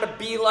Christian, how to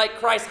be like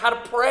Christ, how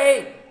to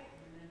pray,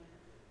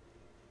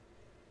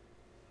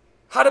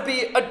 how to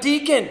be a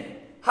deacon,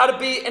 how to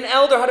be an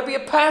elder, how to be a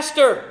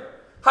pastor,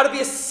 how to be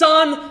a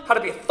son, how to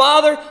be a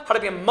father, how to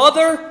be a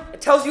mother. It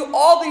It tells you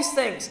all these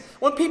things.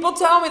 When people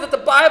tell me that the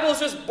Bible is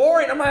just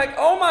boring, I'm like,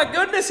 oh my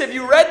goodness, have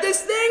you read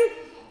this thing?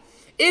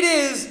 It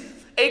is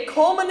a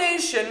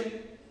culmination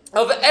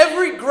of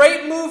every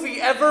great movie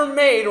ever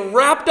made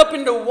wrapped up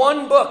into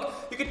one book.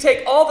 You can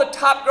take all the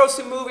top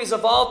grossing movies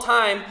of all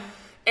time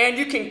and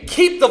you can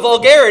keep the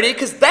vulgarity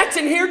because that's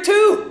in here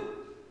too.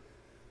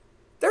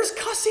 There's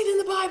cussing in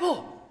the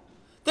Bible.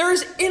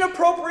 There's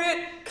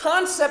inappropriate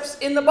concepts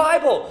in the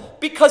Bible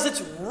because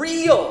it's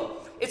real.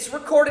 It's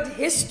recorded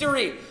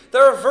history.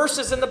 There are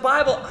verses in the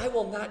Bible I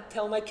will not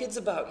tell my kids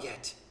about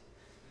yet.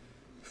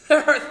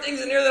 There are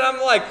things in here that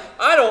I'm like,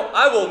 I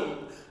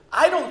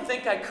don't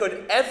think I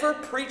could ever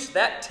preach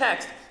that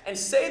text and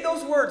say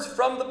those words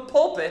from the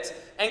pulpit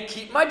and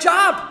keep my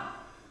job.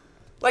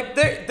 Like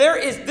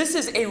this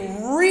is a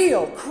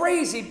real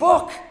crazy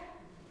book.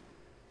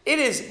 It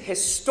is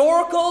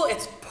historical,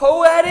 it's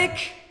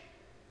poetic.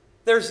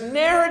 There's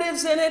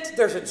narratives in it,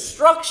 there's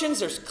instructions,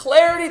 there's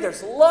clarity,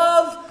 there's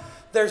love,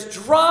 there's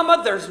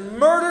drama, there's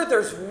murder,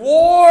 there's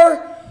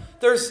war.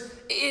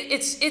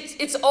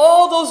 It's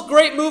all those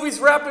great movies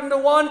wrapped into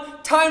one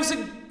times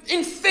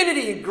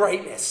infinity in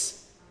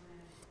greatness.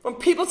 When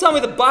people tell me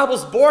the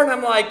Bible's boring,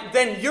 I'm like,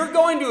 then you're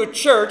going to a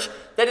church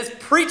that is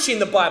preaching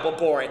the Bible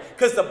boring,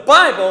 because the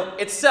Bible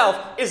itself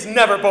is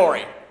never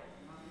boring.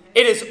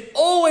 It is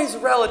always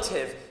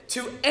relative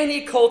to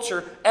any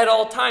culture at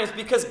all times,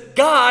 because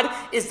God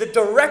is the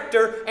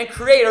director and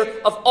creator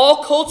of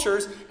all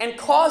cultures and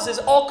causes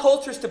all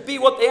cultures to be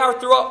what they are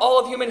throughout all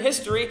of human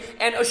history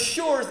and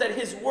assures that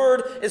his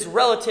word is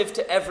relative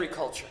to every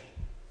culture.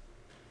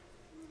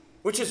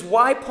 Which is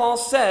why Paul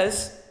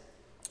says,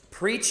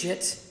 preach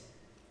it,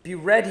 be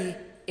ready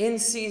in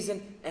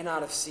season and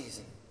out of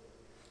season.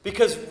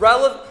 Because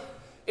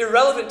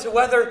irrelevant to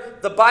whether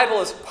the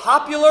Bible is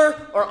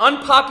popular or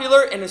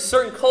unpopular in a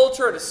certain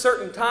culture at a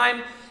certain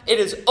time, it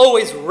is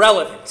always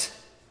relevant.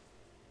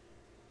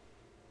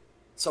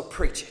 So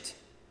preach it.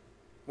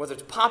 Whether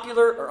it's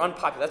popular or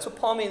unpopular. That's what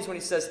Paul means when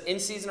he says in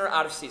season or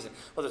out of season.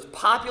 Whether it's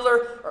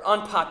popular or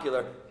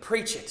unpopular,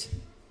 preach it.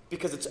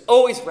 Because it's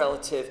always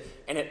relative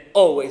and it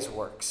always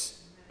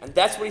works. And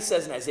that's what he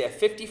says in Isaiah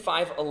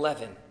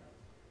 55:11.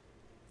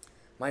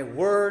 My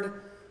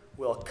word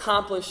will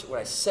accomplish what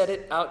I set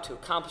it out to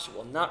accomplish. It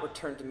will not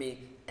return to me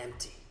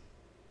empty.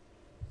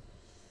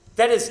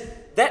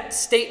 That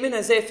statement,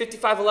 Isaiah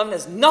 55:11,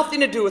 has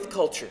nothing to do with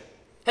culture.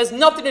 Has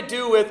nothing to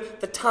do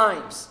with the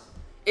times.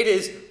 It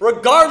is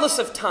regardless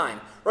of time,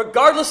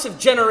 regardless of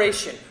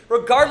generation,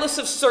 regardless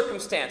of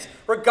circumstance,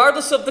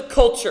 regardless of the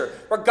culture,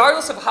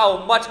 regardless of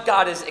how much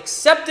God is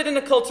accepted in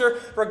the culture,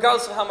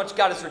 regardless of how much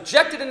God is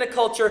rejected in the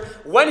culture,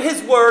 when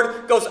his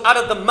word goes out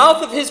of the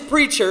mouth of his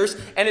preachers,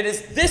 and it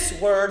is this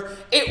word,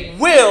 it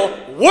will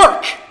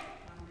work.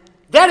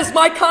 That is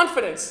my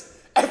confidence.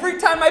 Every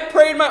time I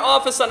pray in my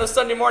office on a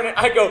Sunday morning,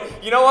 I go,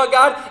 you know what,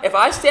 God? If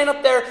I stand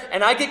up there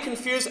and I get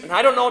confused and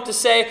I don't know what to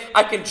say,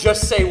 I can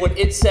just say what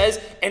it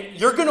says, and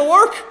you're going to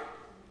work.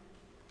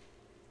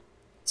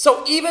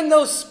 So even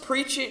those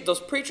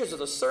preachers or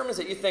those sermons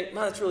that you think,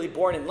 man, that's really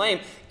boring and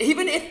lame,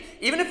 even if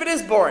it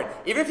is boring,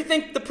 even if you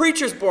think the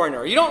preacher's boring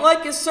or you don't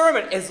like his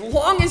sermon, as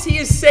long as he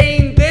is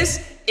saying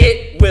this,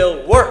 it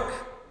will work.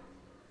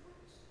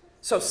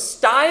 So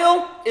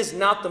style is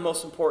not the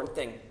most important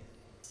thing.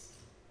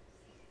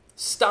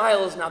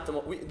 Style is not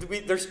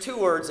the there's two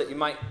words that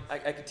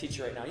I could teach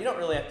you right now. You don't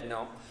really have to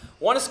know.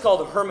 One is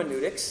called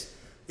hermeneutics.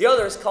 The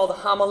other is called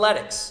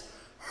homiletics.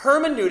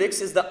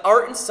 Hermeneutics is the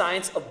art and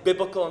science of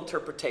biblical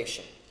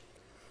interpretation.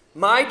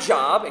 My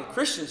job and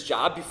Christian's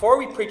job, before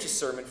we preach a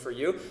sermon for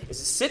you, is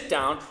to sit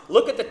down,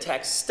 look at the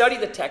text, study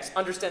the text,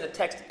 understand the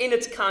text in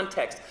its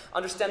context,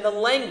 understand the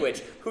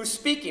language, who's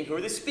speaking, who are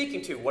they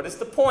speaking to, what is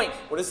the point,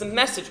 what is the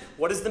message,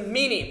 what is the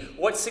meaning,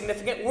 what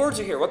significant words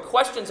are here, what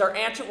questions are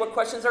answered, what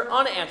questions are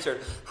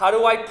unanswered, how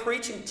do I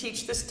preach and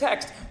teach this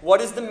text,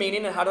 what is the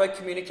meaning, and how do I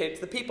communicate it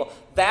to the people.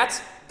 That's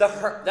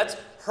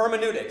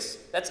hermeneutics.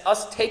 That's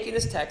us taking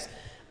this text,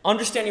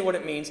 understanding what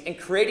it means, and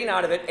creating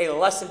out of it a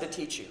lesson to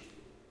teach you.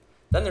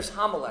 Then there's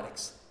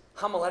homiletics.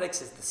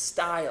 Homiletics is the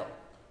style,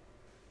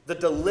 the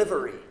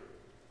delivery,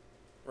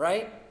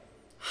 right?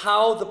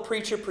 How the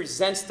preacher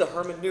presents the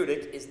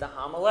hermeneutic is the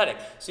homiletic.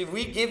 So if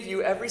we give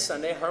you every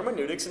Sunday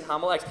hermeneutics and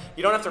homiletics,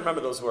 you don't have to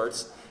remember those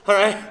words, all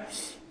right?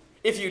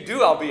 If you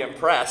do, I'll be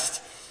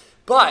impressed.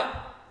 But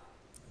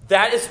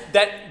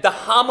the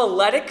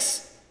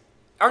homiletics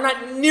are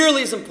not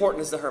nearly as important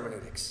as the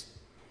hermeneutics.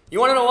 You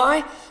want to know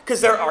why?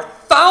 Because there are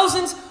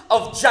thousands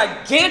of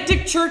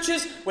gigantic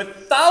churches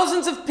with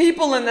thousands of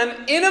people in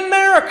them in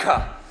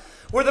America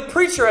where the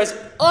preacher has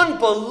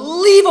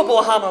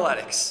unbelievable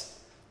homiletics.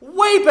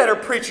 Way better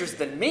preachers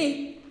than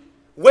me.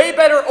 Way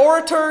better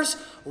orators.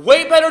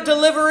 Way better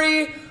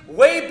delivery.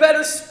 Way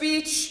better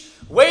speech.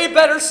 Way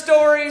better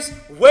stories.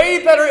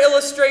 Way better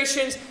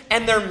illustrations.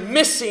 And they're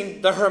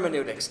missing the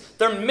hermeneutics.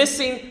 They're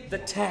missing the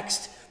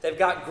text. They've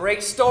got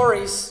great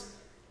stories,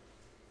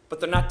 but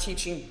they're not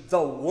teaching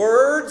the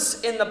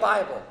words in the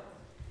Bible.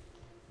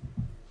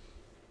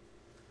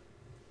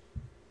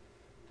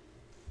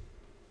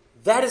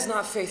 That is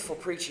not faithful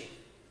preaching.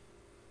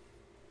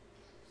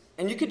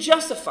 And you could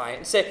justify it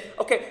and say,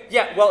 okay,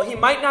 yeah, well, he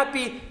might not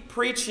be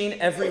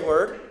preaching every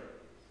word,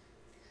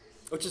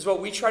 which is what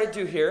we try to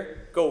do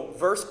here. Go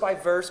verse by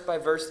verse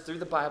through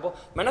the Bible.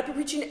 Might not be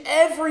preaching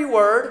every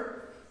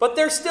word, but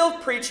they're still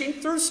preaching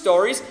through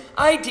stories,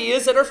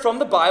 ideas that are from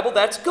the Bible.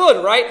 That's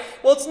good, right?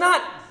 Well, it's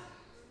not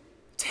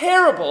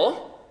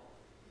terrible,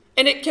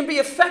 and it can be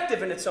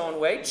effective in its own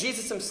way.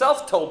 Jesus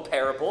himself told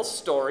parables,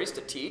 stories to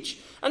teach,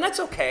 and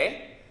that's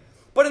okay.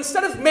 But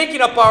instead of making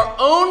up our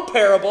own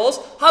parables,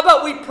 how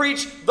about we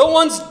preach the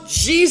ones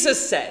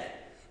Jesus said?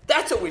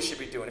 That's what we should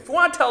be doing. If you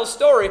want to tell a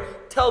story,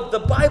 tell the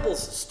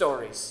Bible's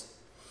stories.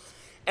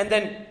 And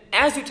then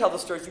as you tell the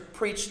stories, you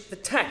preach the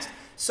text.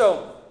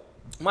 So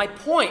my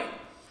point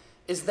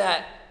is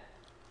that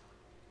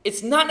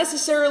it's not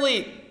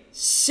necessarily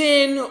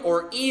sin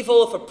or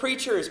evil if a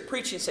preacher is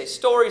preaching, say,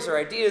 stories or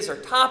ideas or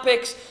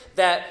topics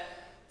that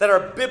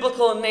are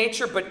biblical in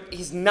nature, but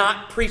he's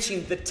not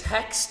preaching the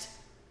text.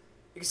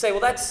 You can say,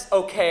 well, that's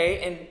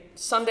okay, and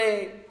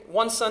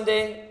one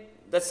Sunday,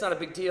 that's not a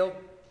big deal.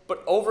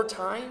 But over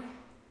time,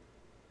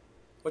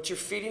 what you're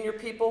feeding your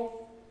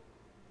people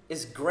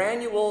is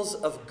granules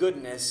of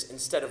goodness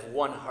instead of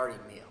one hearty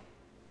meal.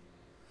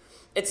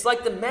 It's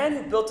like the man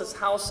who built his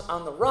house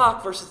on the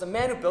rock versus the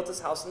man who built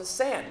his house in the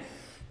sand.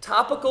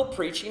 Topical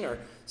preaching, or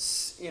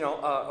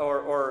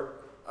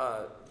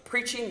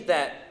preaching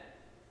that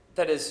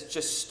is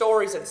just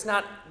stories, that it's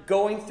not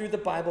going through the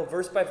Bible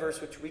verse by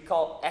verse, which we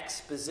call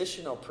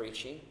expositional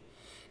preaching.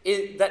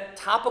 That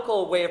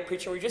topical way of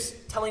preaching, where you're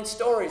just telling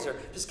stories or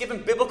just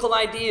giving biblical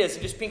ideas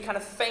and just being kind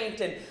of faint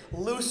and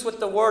loose with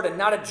the word and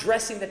not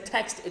addressing the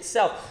text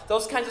itself.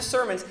 Those kinds of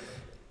sermons,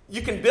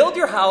 you can build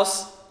your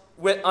house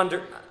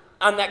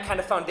on that kind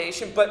of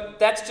foundation, but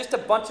that's just a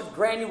bunch of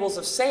granules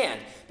of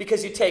sand,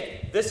 because you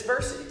take this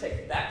verse and you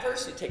take that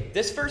verse, you take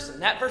this verse and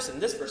that verse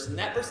and this verse and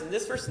that verse and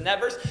this verse and that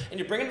verse, and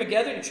you bring them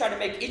together and you try to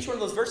make each one of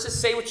those verses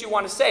say what you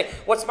want to say.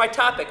 What's my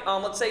topic?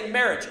 Let's say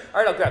marriage. All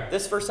right, I'll grab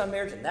this verse on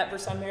marriage and that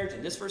verse on marriage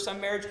and this verse on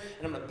marriage,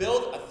 and I'm going to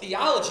build a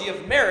theology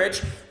of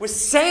marriage with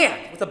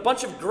sand, with a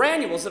bunch of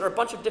granules that are a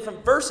bunch of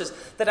different verses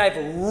that I've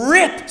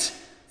ripped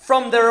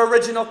from their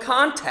original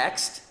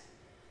context,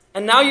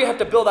 and now you have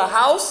to build a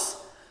house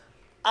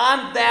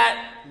on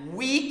that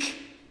weak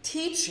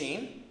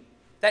teaching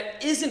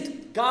that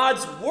isn't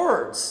God's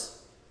words.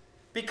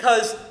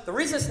 Because the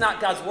reason it's not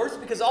God's words is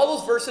because all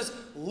those verses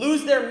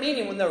lose their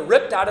meaning when they're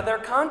ripped out of their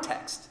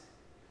context.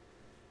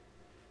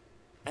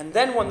 And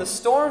then when the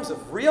storms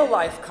of real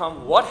life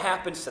come, what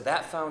happens to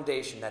that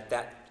foundation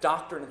that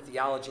doctrine and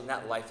theology and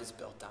that life is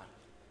built on?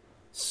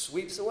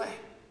 Sweeps away.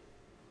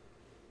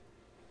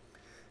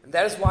 And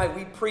that is why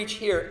we preach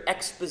here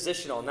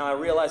expositional. Now I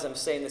realize I'm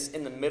saying this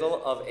in the middle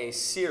of a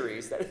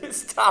series that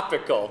is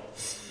topical.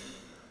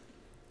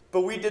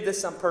 But we did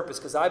this on purpose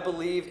because I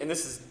believe, and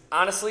this is,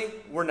 honestly,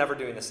 we're never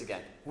doing this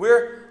again.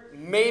 We're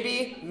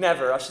maybe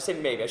never, I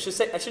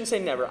shouldn't say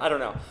never, I don't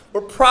know.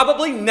 We're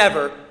probably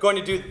never going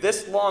to do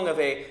this long of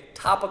a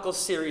topical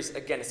series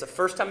again. It's the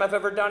first time I've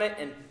ever done it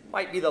and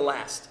might be the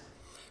last.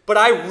 But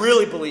I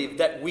really believe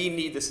that we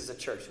need this as a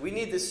church. We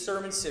need this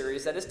sermon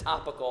series that is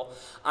topical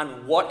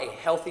on what a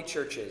healthy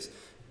church is.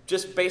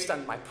 Just based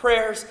on my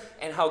prayers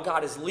and how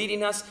God is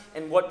leading us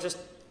and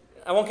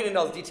I won't get into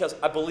all the details.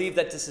 I believe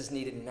that this is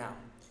needed now.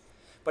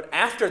 But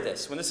after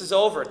this, when this is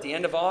over at the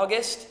end of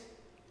August,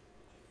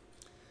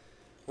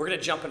 we're going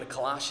to jump into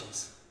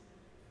Colossians.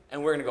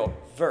 And we're going to go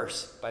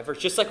verse by verse,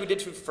 just like we did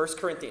to 1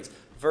 Corinthians,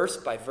 verse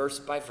by verse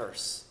by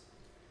verse.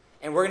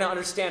 And we're going to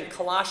understand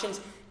Colossians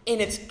in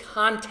its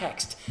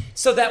context,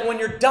 so that when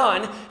you're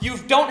done, you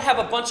don't have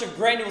a bunch of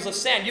granules of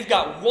sand. You've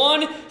got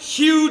one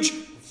huge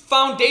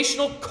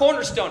foundational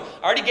cornerstone.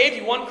 I already gave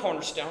you one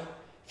cornerstone,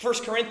 1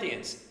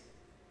 Corinthians.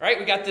 Right?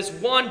 We got this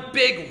one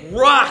big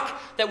rock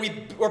that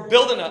we were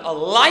building a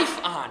life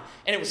on,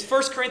 and it was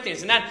 1 Corinthians.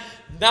 And then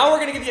now we're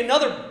going to give you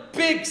another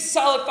big,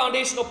 solid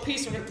foundational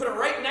piece. We're going to put it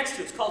right next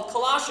to it. It's called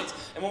Colossians.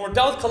 And when we're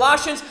done with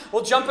Colossians,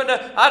 we'll jump into,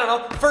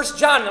 1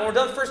 John. And when we're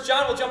done with 1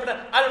 John, we'll jump into,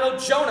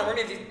 Jonah. We're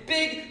going to have these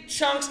big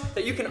chunks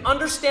that you can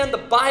understand the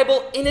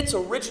Bible in its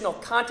original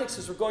context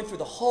as we're going through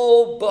the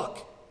whole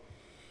book.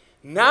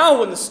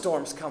 Now when the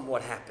storms come,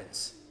 what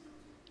happens?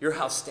 Your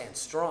house stands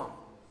strong.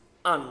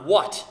 On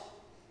what?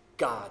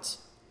 God's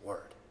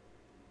word.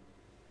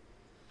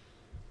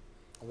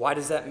 Why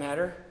does that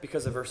matter?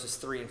 Because of verses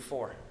 3 and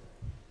 4.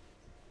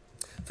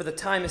 For the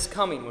time is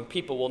coming when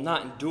people will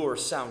not endure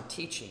sound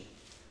teaching.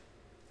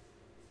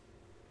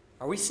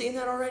 Are we seeing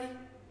that already?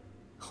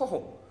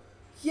 Oh,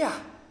 yeah.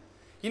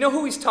 You know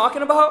who he's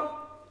talking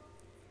about?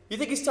 You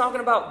think he's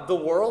talking about the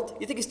world?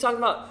 You think he's talking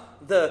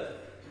about the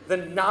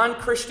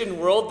non-Christian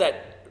world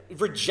that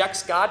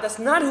rejects God? That's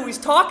not who he's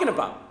talking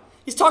about.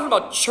 He's talking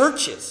about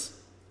churches.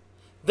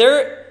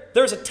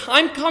 There's a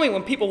time coming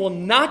when people will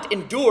not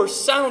endure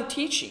sound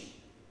teaching.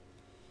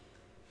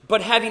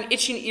 But having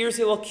itching ears,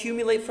 they will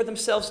accumulate for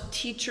themselves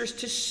teachers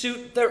to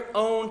suit their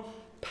own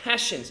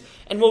passions,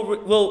 and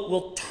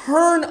will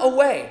turn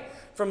away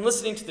from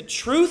listening to the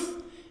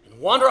truth and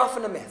wander off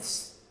into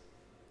myths.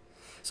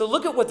 So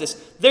look at what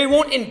they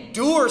won't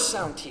endure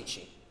sound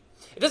teaching.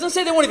 It doesn't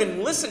say they won't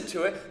even listen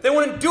to it. They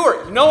won't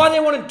endure it. You know why they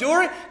won't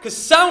endure it? Because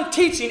sound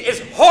teaching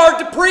is hard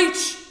to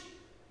preach.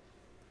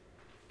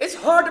 It's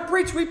hard to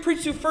preach. We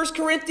preach through 1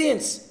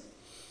 Corinthians.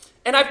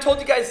 And I've told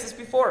you guys this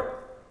before.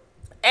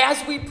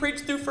 As we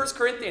preach through 1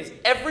 Corinthians,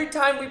 every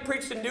time we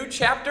preached a new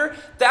chapter,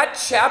 that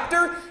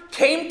chapter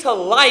came to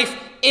life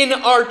in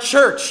our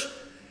church.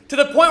 To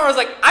the point where I was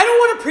like, I don't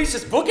want to preach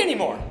this book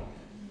anymore.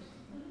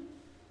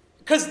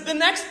 Because the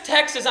next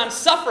text is on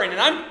suffering, and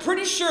I'm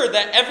pretty sure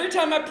that every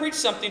time I preach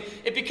something,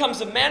 it becomes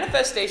a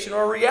manifestation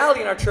or a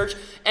reality in our church,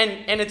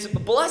 and it's a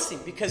blessing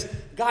because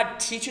God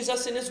teaches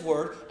us in His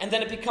Word, and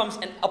then it becomes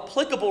an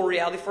applicable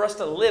reality for us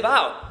to live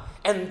out.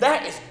 And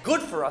that is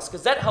good for us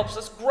because that helps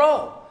us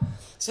grow.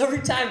 So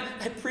every time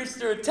I preach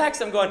through a text,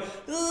 I'm going,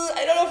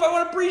 I don't know if I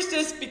want to preach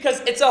this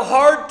because it's a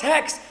hard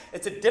text.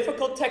 It's a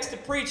difficult text to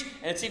preach,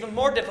 and it's even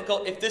more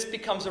difficult if this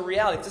becomes a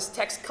reality, if this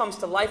text comes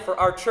to life for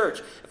our church.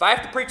 If I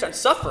have to preach on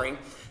suffering,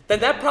 then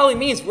that probably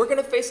means we're going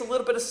to face a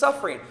little bit of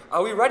suffering.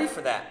 Are we ready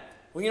for that?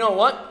 Well, you know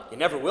what? You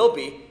never will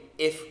be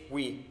if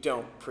we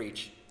don't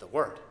preach the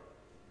Word.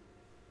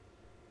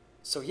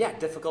 So yeah,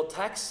 difficult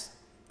texts,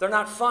 they're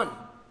not fun.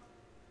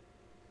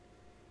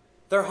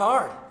 They're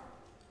hard.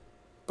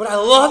 But I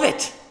love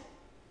it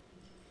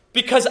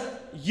because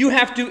you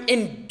have to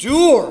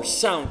endure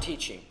sound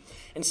teaching.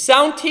 And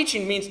sound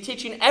teaching means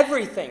teaching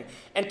everything.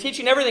 And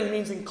teaching everything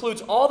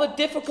includes all the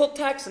difficult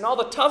texts and all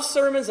the tough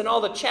sermons and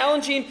all the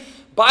challenging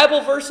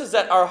Bible verses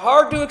that are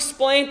hard to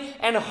explain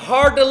and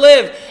hard to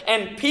live.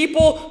 And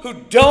people who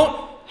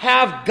don't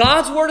have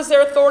God's Word as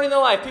their authority in their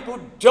life, people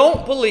who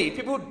don't believe,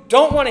 people who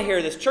don't want to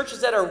hear this,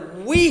 churches that are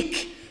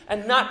weak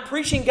and not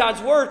preaching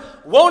God's Word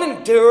won't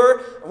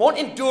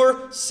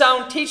endure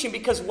sound teaching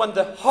because when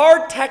the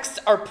hard texts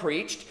are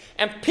preached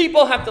and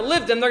people have to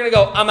live them, they're going to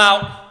go, I'm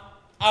out.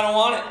 I don't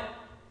want it.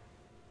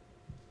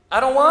 I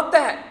don't want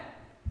that.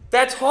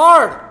 That's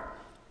hard.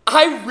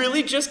 I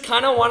really just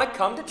kind of want to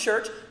come to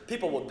church.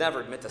 People will never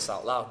admit this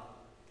out loud,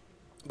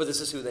 but this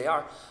is who they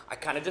are. I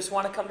kind of just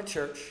want to come to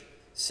church,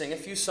 sing a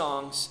few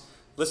songs,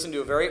 listen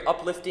to a very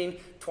uplifting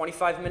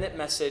 25-minute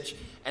message,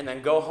 and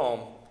then go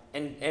home.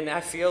 And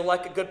I feel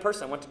like a good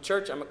person. I went to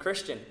church. I'm a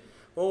Christian.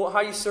 Well, how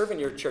are you serving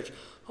your church?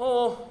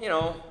 Oh,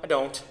 I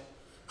don't.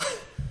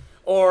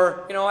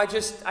 Or,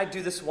 I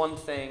do this one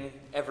thing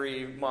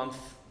every month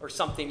or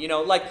something.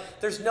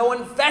 There's no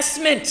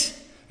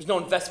investment. There's no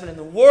investment in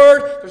the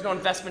Word. There's no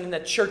investment in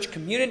the church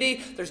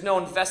community. There's no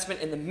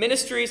investment in the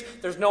ministries.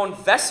 There's no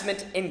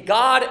investment in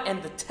God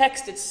and the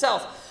text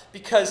itself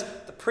because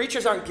the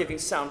preachers aren't giving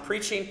sound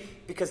preaching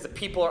because the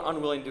people are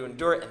unwilling to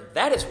endure it. And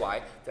that is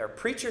why there are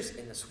preachers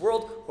in this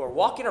world who are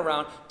walking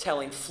around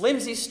telling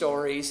flimsy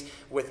stories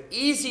with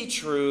easy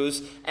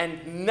truths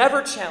and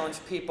never challenge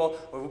people.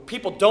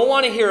 People don't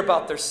want to hear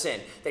about their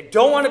sin. They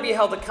don't want to be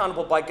held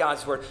accountable by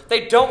God's Word.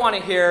 They don't want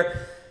to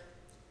hear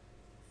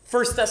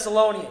 1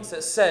 Thessalonians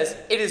that says,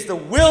 it is the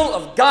will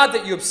of God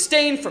that you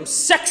abstain from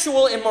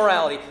sexual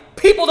immorality.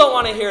 People don't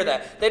want to hear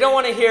that. They don't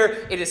want to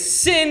hear it is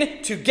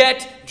sin to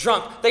get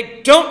drunk.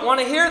 They don't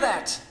want to hear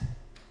that.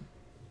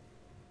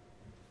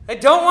 They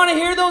don't want to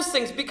hear those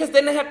things because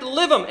then they have to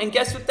live them. And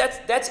guess what?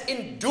 That's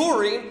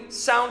enduring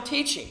sound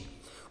teaching.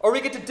 Or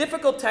we get to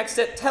difficult texts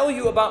that tell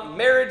you about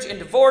marriage and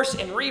divorce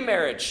and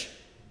remarriage.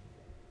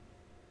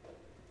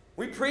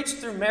 We preached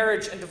through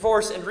marriage and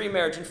divorce and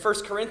remarriage in 1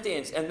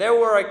 Corinthians, and there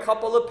were a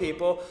couple of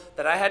people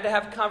that I had to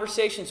have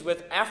conversations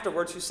with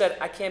afterwards who said,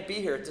 I can't be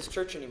here at this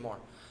church anymore.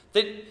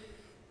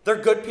 They're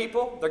good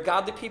people. They're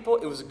godly people.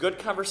 It was a good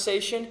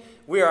conversation.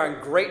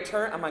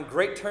 I'm on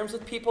great terms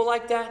with people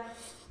like that,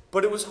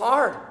 but it was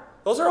hard.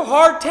 Those are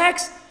hard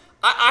texts.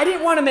 I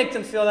didn't want to make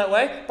them feel that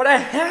way, but I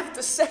have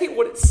to say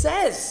what it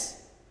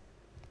says.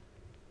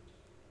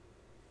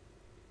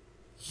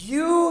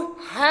 You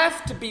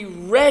have to be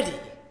ready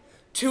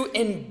to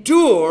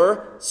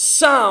endure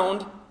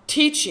sound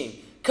teaching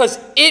because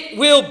it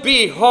will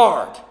be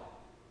hard.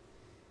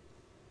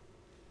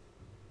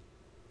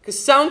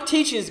 Because sound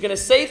teaching is going to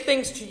say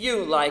things to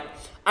you like,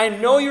 I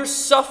know you're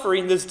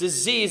suffering this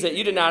disease that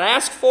you did not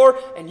ask for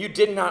and you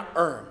did not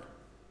earn.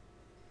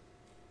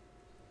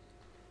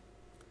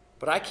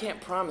 But I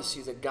can't promise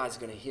you that God's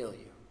going to heal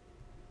you.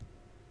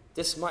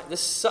 This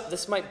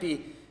might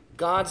be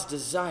God's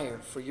desire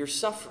for your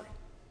suffering.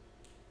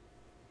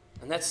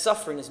 And that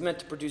suffering is meant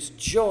to produce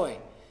joy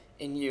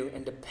in you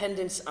and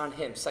dependence on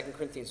Him. 2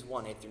 Corinthians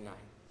 1, 8 through 9.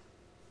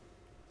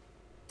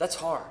 That's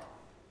hard.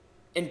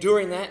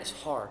 Enduring that is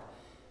hard.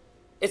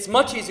 It's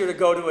much easier to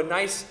go to a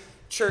nice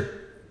church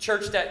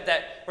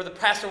that where the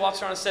pastor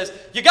walks around and says,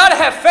 you got to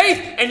have faith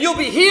and you'll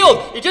be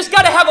healed. You just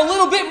got to have a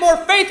little bit more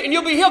faith and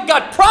you'll be healed.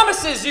 God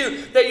promises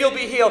you that you'll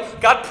be healed.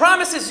 God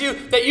promises you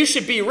that you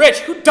should be rich.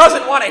 Who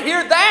doesn't want to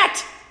hear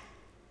that?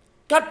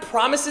 God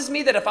promises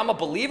me that if I'm a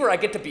believer, I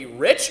get to be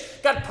rich.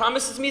 God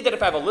promises me that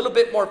if I have a little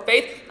bit more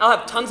faith, I'll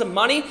have tons of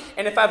money.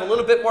 And if I have a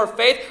little bit more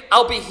faith,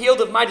 I'll be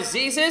healed of my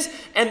diseases.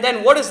 And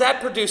then what does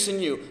that produce in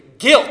you?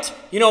 Guilt.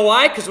 You know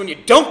why? Because when you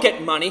don't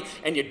get money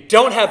and you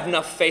don't have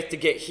enough faith to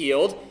get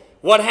healed,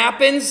 what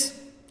happens?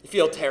 You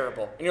feel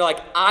terrible. And you're like,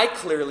 I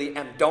clearly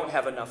don't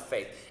have enough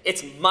faith.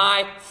 It's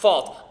my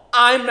fault.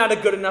 I'm not a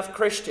good enough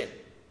Christian.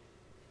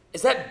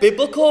 Is that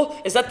biblical?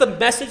 Is that the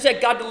message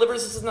that God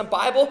delivers us in the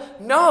Bible?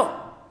 No.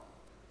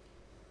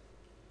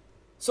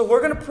 So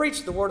we're going to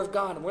preach the Word of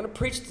God. And we're going to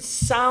preach the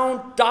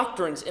sound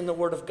doctrines in the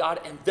Word of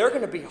God. And they're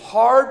going to be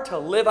hard to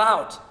live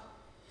out.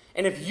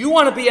 And if you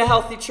want to be a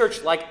healthy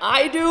church like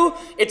I do,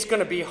 it's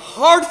going to be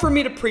hard for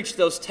me to preach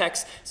those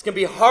texts. It's going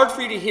to be hard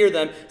for you to hear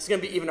them. It's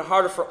going to be even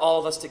harder for all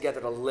of us together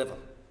to live them.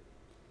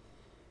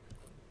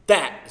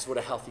 That is what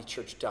a healthy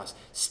church does.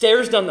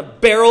 Stares down the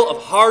barrel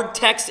of hard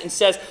text and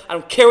says, I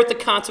don't care what the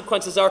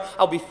consequences are.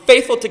 I'll be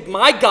faithful to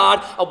my God.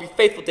 I'll be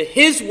faithful to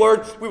His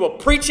Word. We will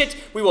preach it.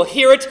 We will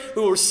hear it.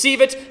 We will receive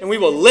it. And we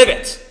will live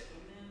it.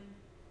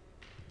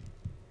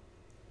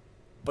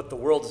 But the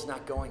world is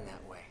not going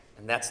that way.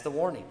 And that's the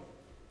warning.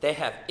 They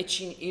have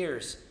itching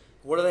ears.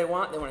 What do they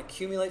want? They want to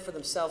accumulate for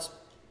themselves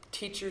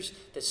teachers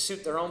that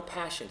suit their own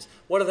passions.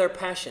 What are their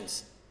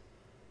passions?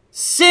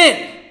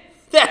 Sin!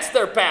 That's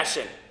their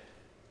passion.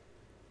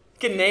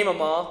 You can name them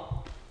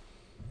all.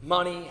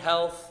 Money,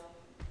 health,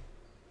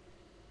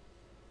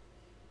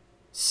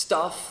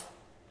 stuff,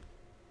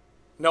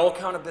 no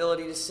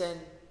accountability to sin.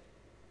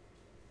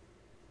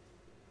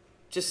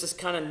 Just this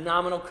kind of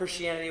nominal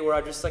Christianity where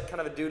I'm just like kind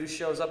of a dude who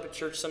shows up at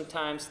church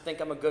sometimes, think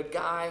I'm a good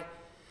guy.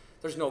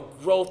 There's no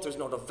growth, there's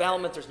no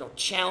development, there's no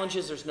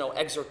challenges, there's no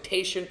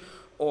exhortation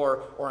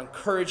or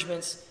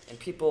encouragements, and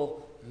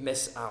people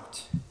miss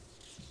out.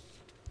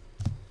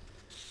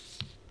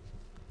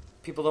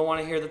 People don't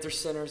want to hear that they're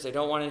sinners. They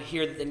don't want to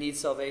hear that they need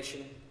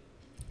salvation.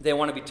 They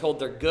want to be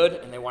told they're good,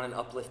 and they want an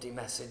uplifting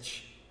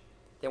message.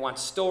 They want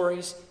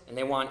stories, and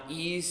they want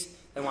ease.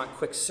 They want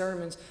quick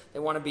sermons. They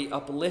want to be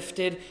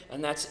uplifted,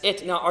 and that's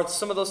it. Now, are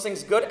some of those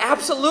things good?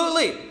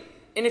 Absolutely.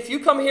 And if you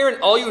come here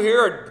and all you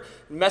hear are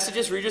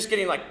messages where you're just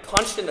getting like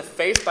punched in the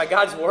face by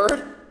God's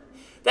Word,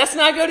 that's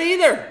not good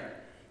either.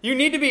 You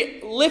need to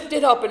be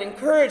lifted up and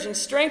encouraged and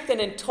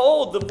strengthened and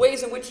told the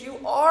ways in which you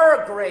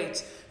are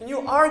great and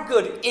you are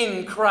good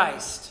in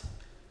Christ.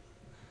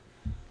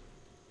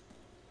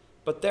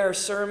 But there are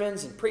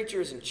sermons and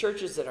preachers and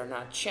churches that are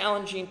not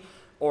challenging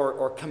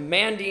or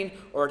commanding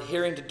or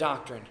adhering to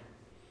doctrine.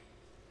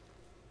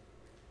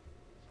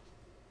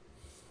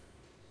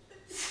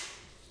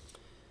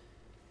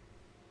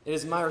 It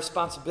is my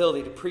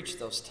responsibility to preach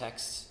those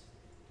texts.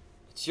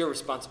 It's your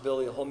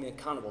responsibility to hold me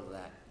accountable to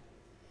that.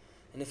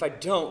 And if I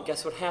don't,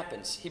 guess what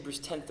happens? Hebrews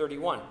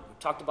 10:31. We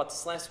talked about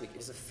this last week.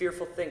 It is a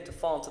fearful thing to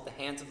fall into the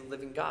hands of the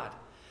living God.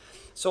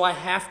 So I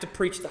have to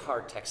preach the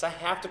hard text. I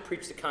have to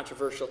preach the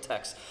controversial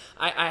text.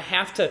 I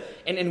have to,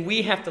 and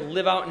we have to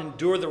live out and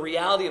endure the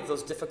reality of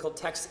those difficult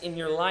texts in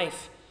your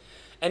life.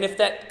 And if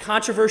that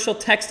controversial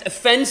text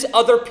offends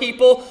other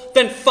people,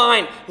 then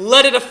fine,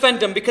 let it offend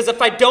them. Because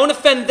if I don't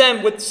offend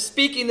them with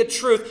speaking the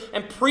truth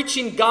and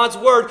preaching God's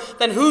word,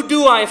 then who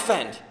do I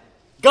offend?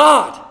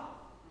 God.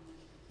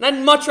 And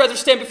I'd much rather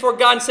stand before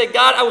God and say,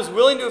 God, I was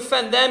willing to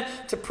offend them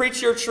to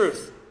preach your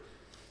truth.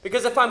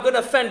 Because if I'm going to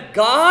offend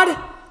God,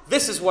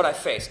 this is what I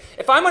face.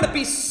 If I'm going to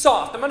be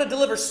soft, I'm going to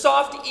deliver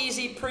soft,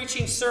 easy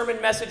preaching sermon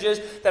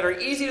messages that are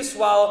easy to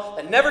swallow,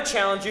 that never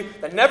challenge you,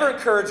 that never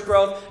encourage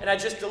growth, and I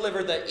just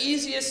deliver the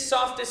easiest,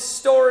 softest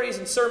stories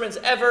and sermons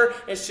ever.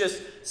 It's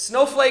just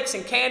snowflakes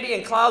and candy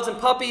and clouds and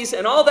puppies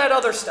and all that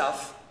other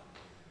stuff.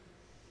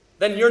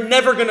 Then you're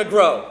never going to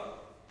grow.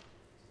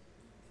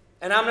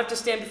 And I'm going to have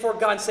to stand before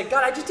God and say,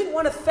 God, I just didn't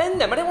want to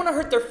offend them. I didn't want to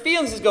hurt their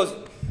feelings. He goes,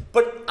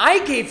 but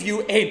I gave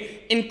you an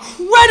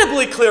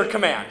incredibly clear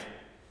command.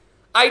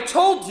 I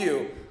told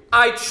you,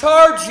 I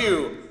charge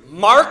you,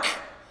 Mark,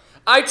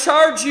 I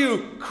charge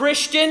you,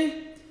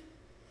 Christian,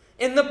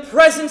 in the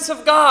presence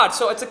of God.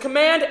 So it's a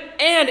command,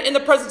 and in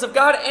the presence of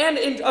God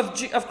and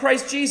of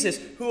Christ Jesus,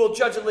 who will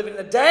judge the living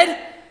and the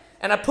dead.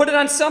 And I put it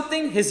on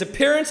something, his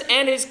appearance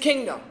and his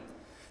kingdom,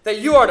 that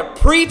you are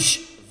to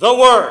preach the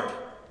word.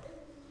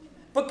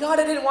 But God,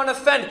 I didn't want to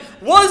offend.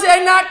 Was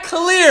I not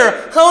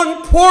clear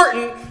how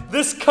important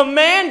this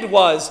command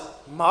was,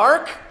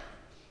 Mark?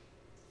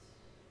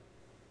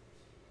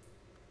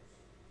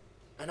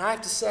 And I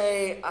have to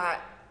say, I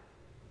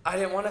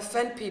didn't want to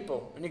offend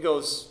people. And he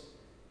goes,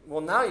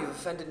 well, now you've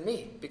offended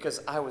me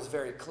because I was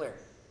very clear.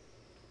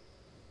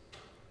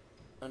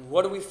 And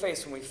what do we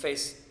face when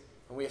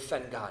we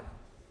offend God?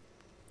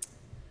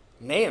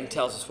 Nahum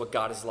tells us what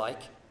God is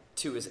like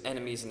to his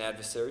enemies and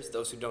adversaries,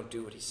 those who don't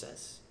do what he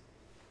says,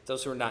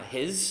 those who are not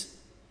his.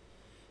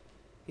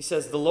 He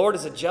says, the Lord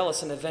is a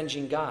jealous and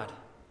avenging God.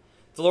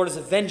 The Lord is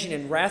avenging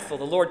and wrathful.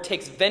 The Lord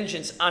takes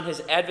vengeance on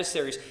his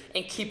adversaries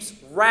and keeps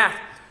wrath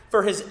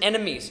for his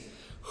enemies.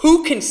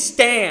 Who can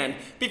stand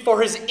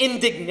before his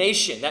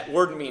indignation? That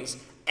word means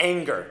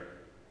anger.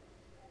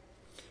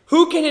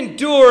 Who can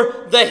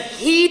endure the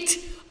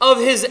heat of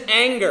his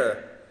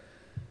anger?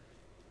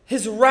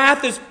 His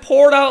wrath is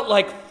poured out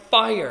like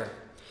fire.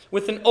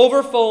 With an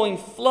overflowing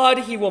flood,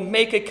 he will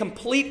make a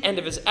complete end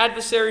of his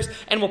adversaries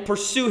and will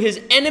pursue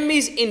his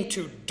enemies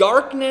into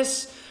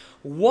darkness.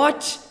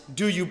 What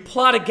do you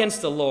plot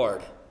against the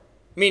Lord?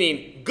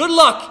 Meaning, good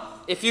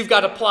luck if you've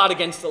got to plot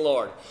against the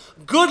Lord.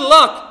 Good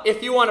luck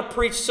if you want to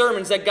preach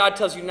sermons that God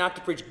tells you not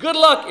to preach. Good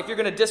luck if you're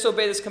going to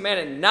disobey this command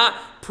and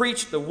not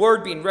preach the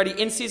word, being ready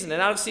in season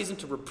and out of season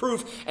to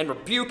reprove and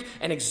rebuke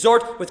and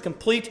exhort with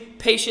complete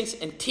patience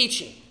and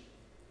teaching.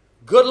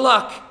 Good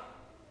luck.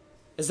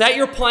 Is that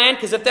your plan?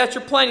 Because if that's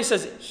your plan, he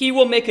says, he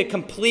will make a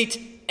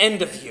complete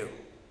end of you.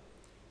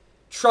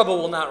 Trouble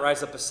will not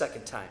rise up a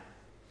second time.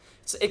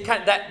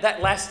 That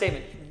last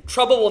statement,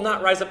 trouble will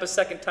not rise up a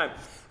second time,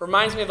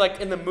 reminds me of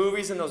like in the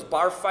movies in those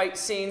bar fight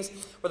scenes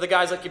where the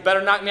guy's like, you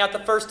better knock me out the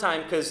first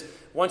time because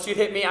once you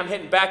hit me, I'm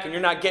hitting back and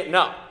you're not getting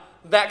up.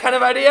 That kind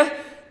of idea?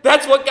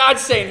 That's what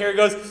God's saying here. He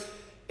goes,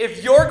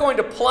 if you're going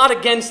to plot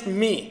against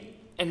me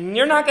and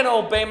you're not going to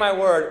obey my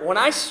word, when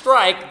I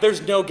strike,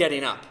 there's no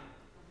getting up.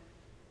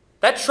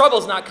 That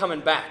trouble's not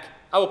coming back.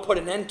 I will put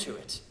an end to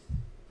it.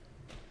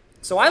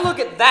 So I look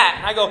at that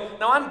and I go,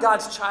 no, I'm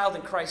God's child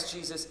in Christ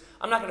Jesus.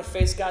 I'm not going to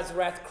face God's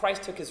wrath.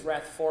 Christ took his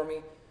wrath for me.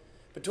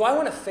 But do I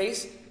want to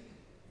face?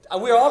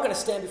 We're all going to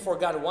stand before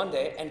God one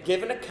day and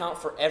give an account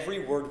for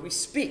every word we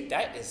speak.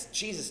 That is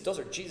Jesus. Those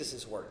are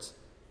Jesus' words.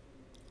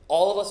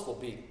 All of us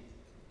will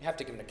have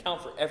to give an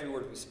account for every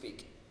word we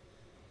speak.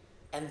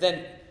 And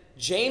then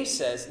James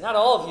says, not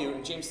all of you,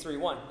 in James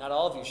 3:1, not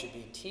all of you should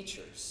be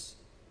teachers.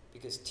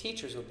 Because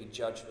teachers will be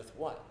judged with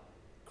what?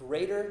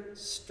 Greater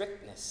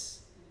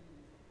strictness.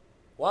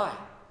 Why?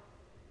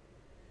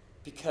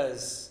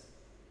 Because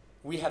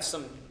we have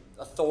some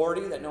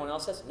authority that no one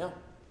else has? No.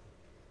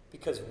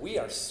 Because we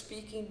are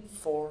speaking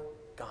for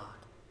God.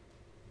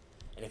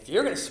 And if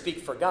you're going to speak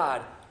for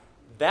God,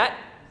 that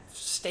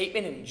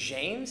statement in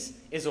James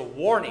is a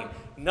warning.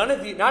 Not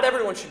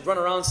everyone should run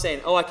around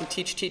saying, oh, I can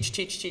teach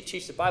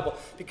the Bible.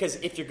 Because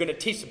if you're going to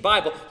teach the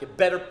Bible, you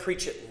better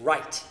preach it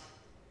right.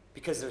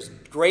 Because there's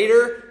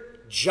greater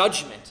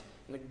judgment,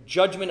 and the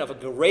judgment of a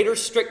greater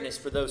strictness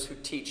for those who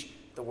teach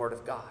the Word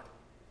of God.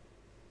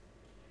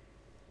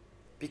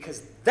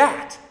 Because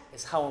that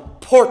is how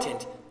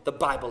important the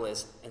Bible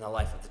is in the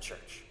life of the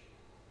church.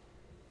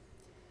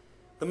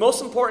 The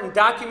most important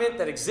document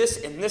that exists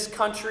in this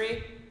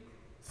country,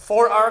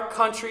 for our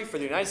country, for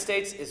the United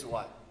States, is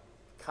what?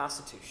 The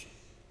Constitution.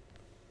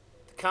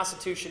 The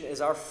Constitution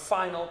is our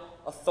final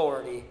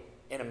authority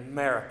in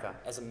America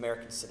as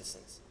American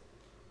citizens.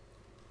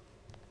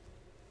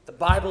 The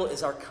Bible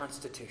is our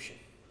Constitution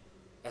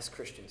as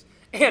Christians.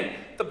 And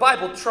the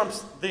Bible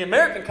trumps the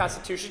American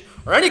Constitution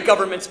or any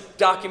government's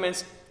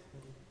documents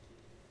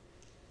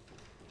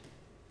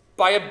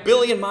by 1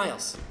 billion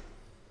miles.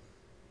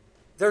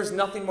 There's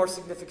nothing more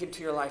significant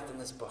to your life than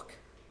this book.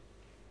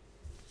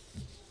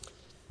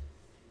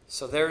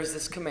 So there is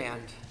this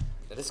command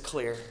that is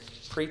clear.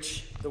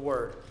 Preach the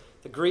word.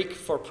 The Greek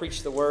for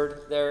preach the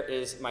word, there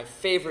is my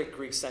favorite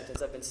Greek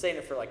sentence. I've been saying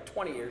it for like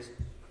 20 years.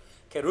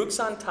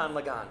 Keruxan tan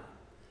lagan.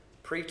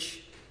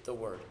 Preach the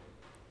word.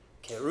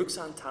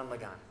 Keruxan tan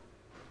lagan.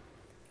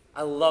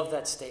 I love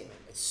that statement.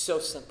 It's so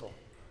simple.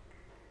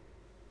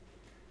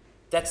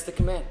 That's the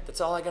command.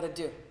 That's all I got to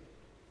do.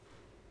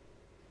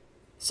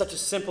 Such a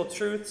simple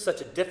truth,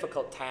 such a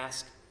difficult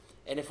task.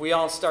 And if we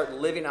all start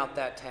living out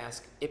that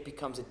task, it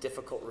becomes a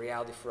difficult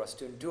reality for us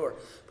to endure.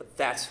 But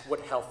that's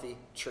what healthy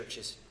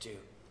churches do.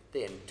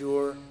 They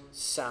endure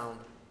sound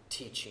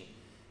teaching.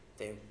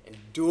 They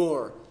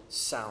endure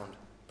sound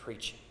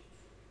preaching.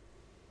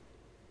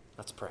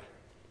 Let's pray.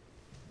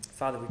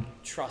 Father, we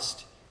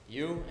trust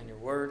you and your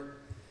word.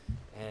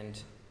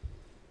 And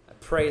I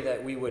pray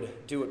that we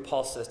would do what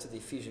Paul says to the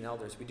Ephesian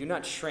elders. We do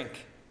not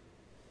shrink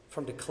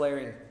from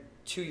declaring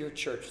to your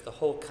church the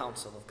whole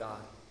counsel of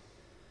God.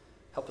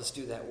 Help us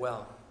do that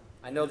well.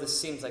 I know this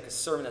seems like a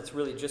sermon that's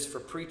really just for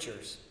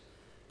preachers,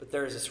 but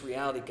there is this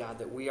reality, God,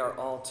 that we are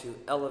all to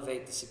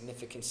elevate the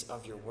significance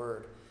of your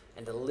word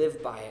and to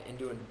live by it and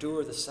to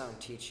endure the sound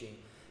teaching,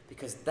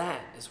 because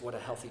that is what a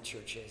healthy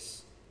church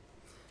is.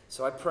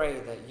 So I pray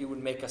that you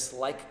would make us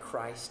like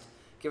Christ,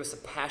 give us a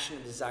passion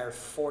and desire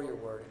for your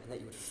word, and that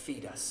you would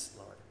feed us,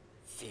 Lord.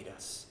 Feed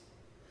us.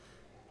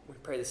 We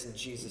pray this in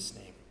Jesus'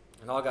 name.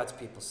 And all God's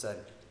people said,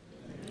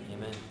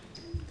 Amen.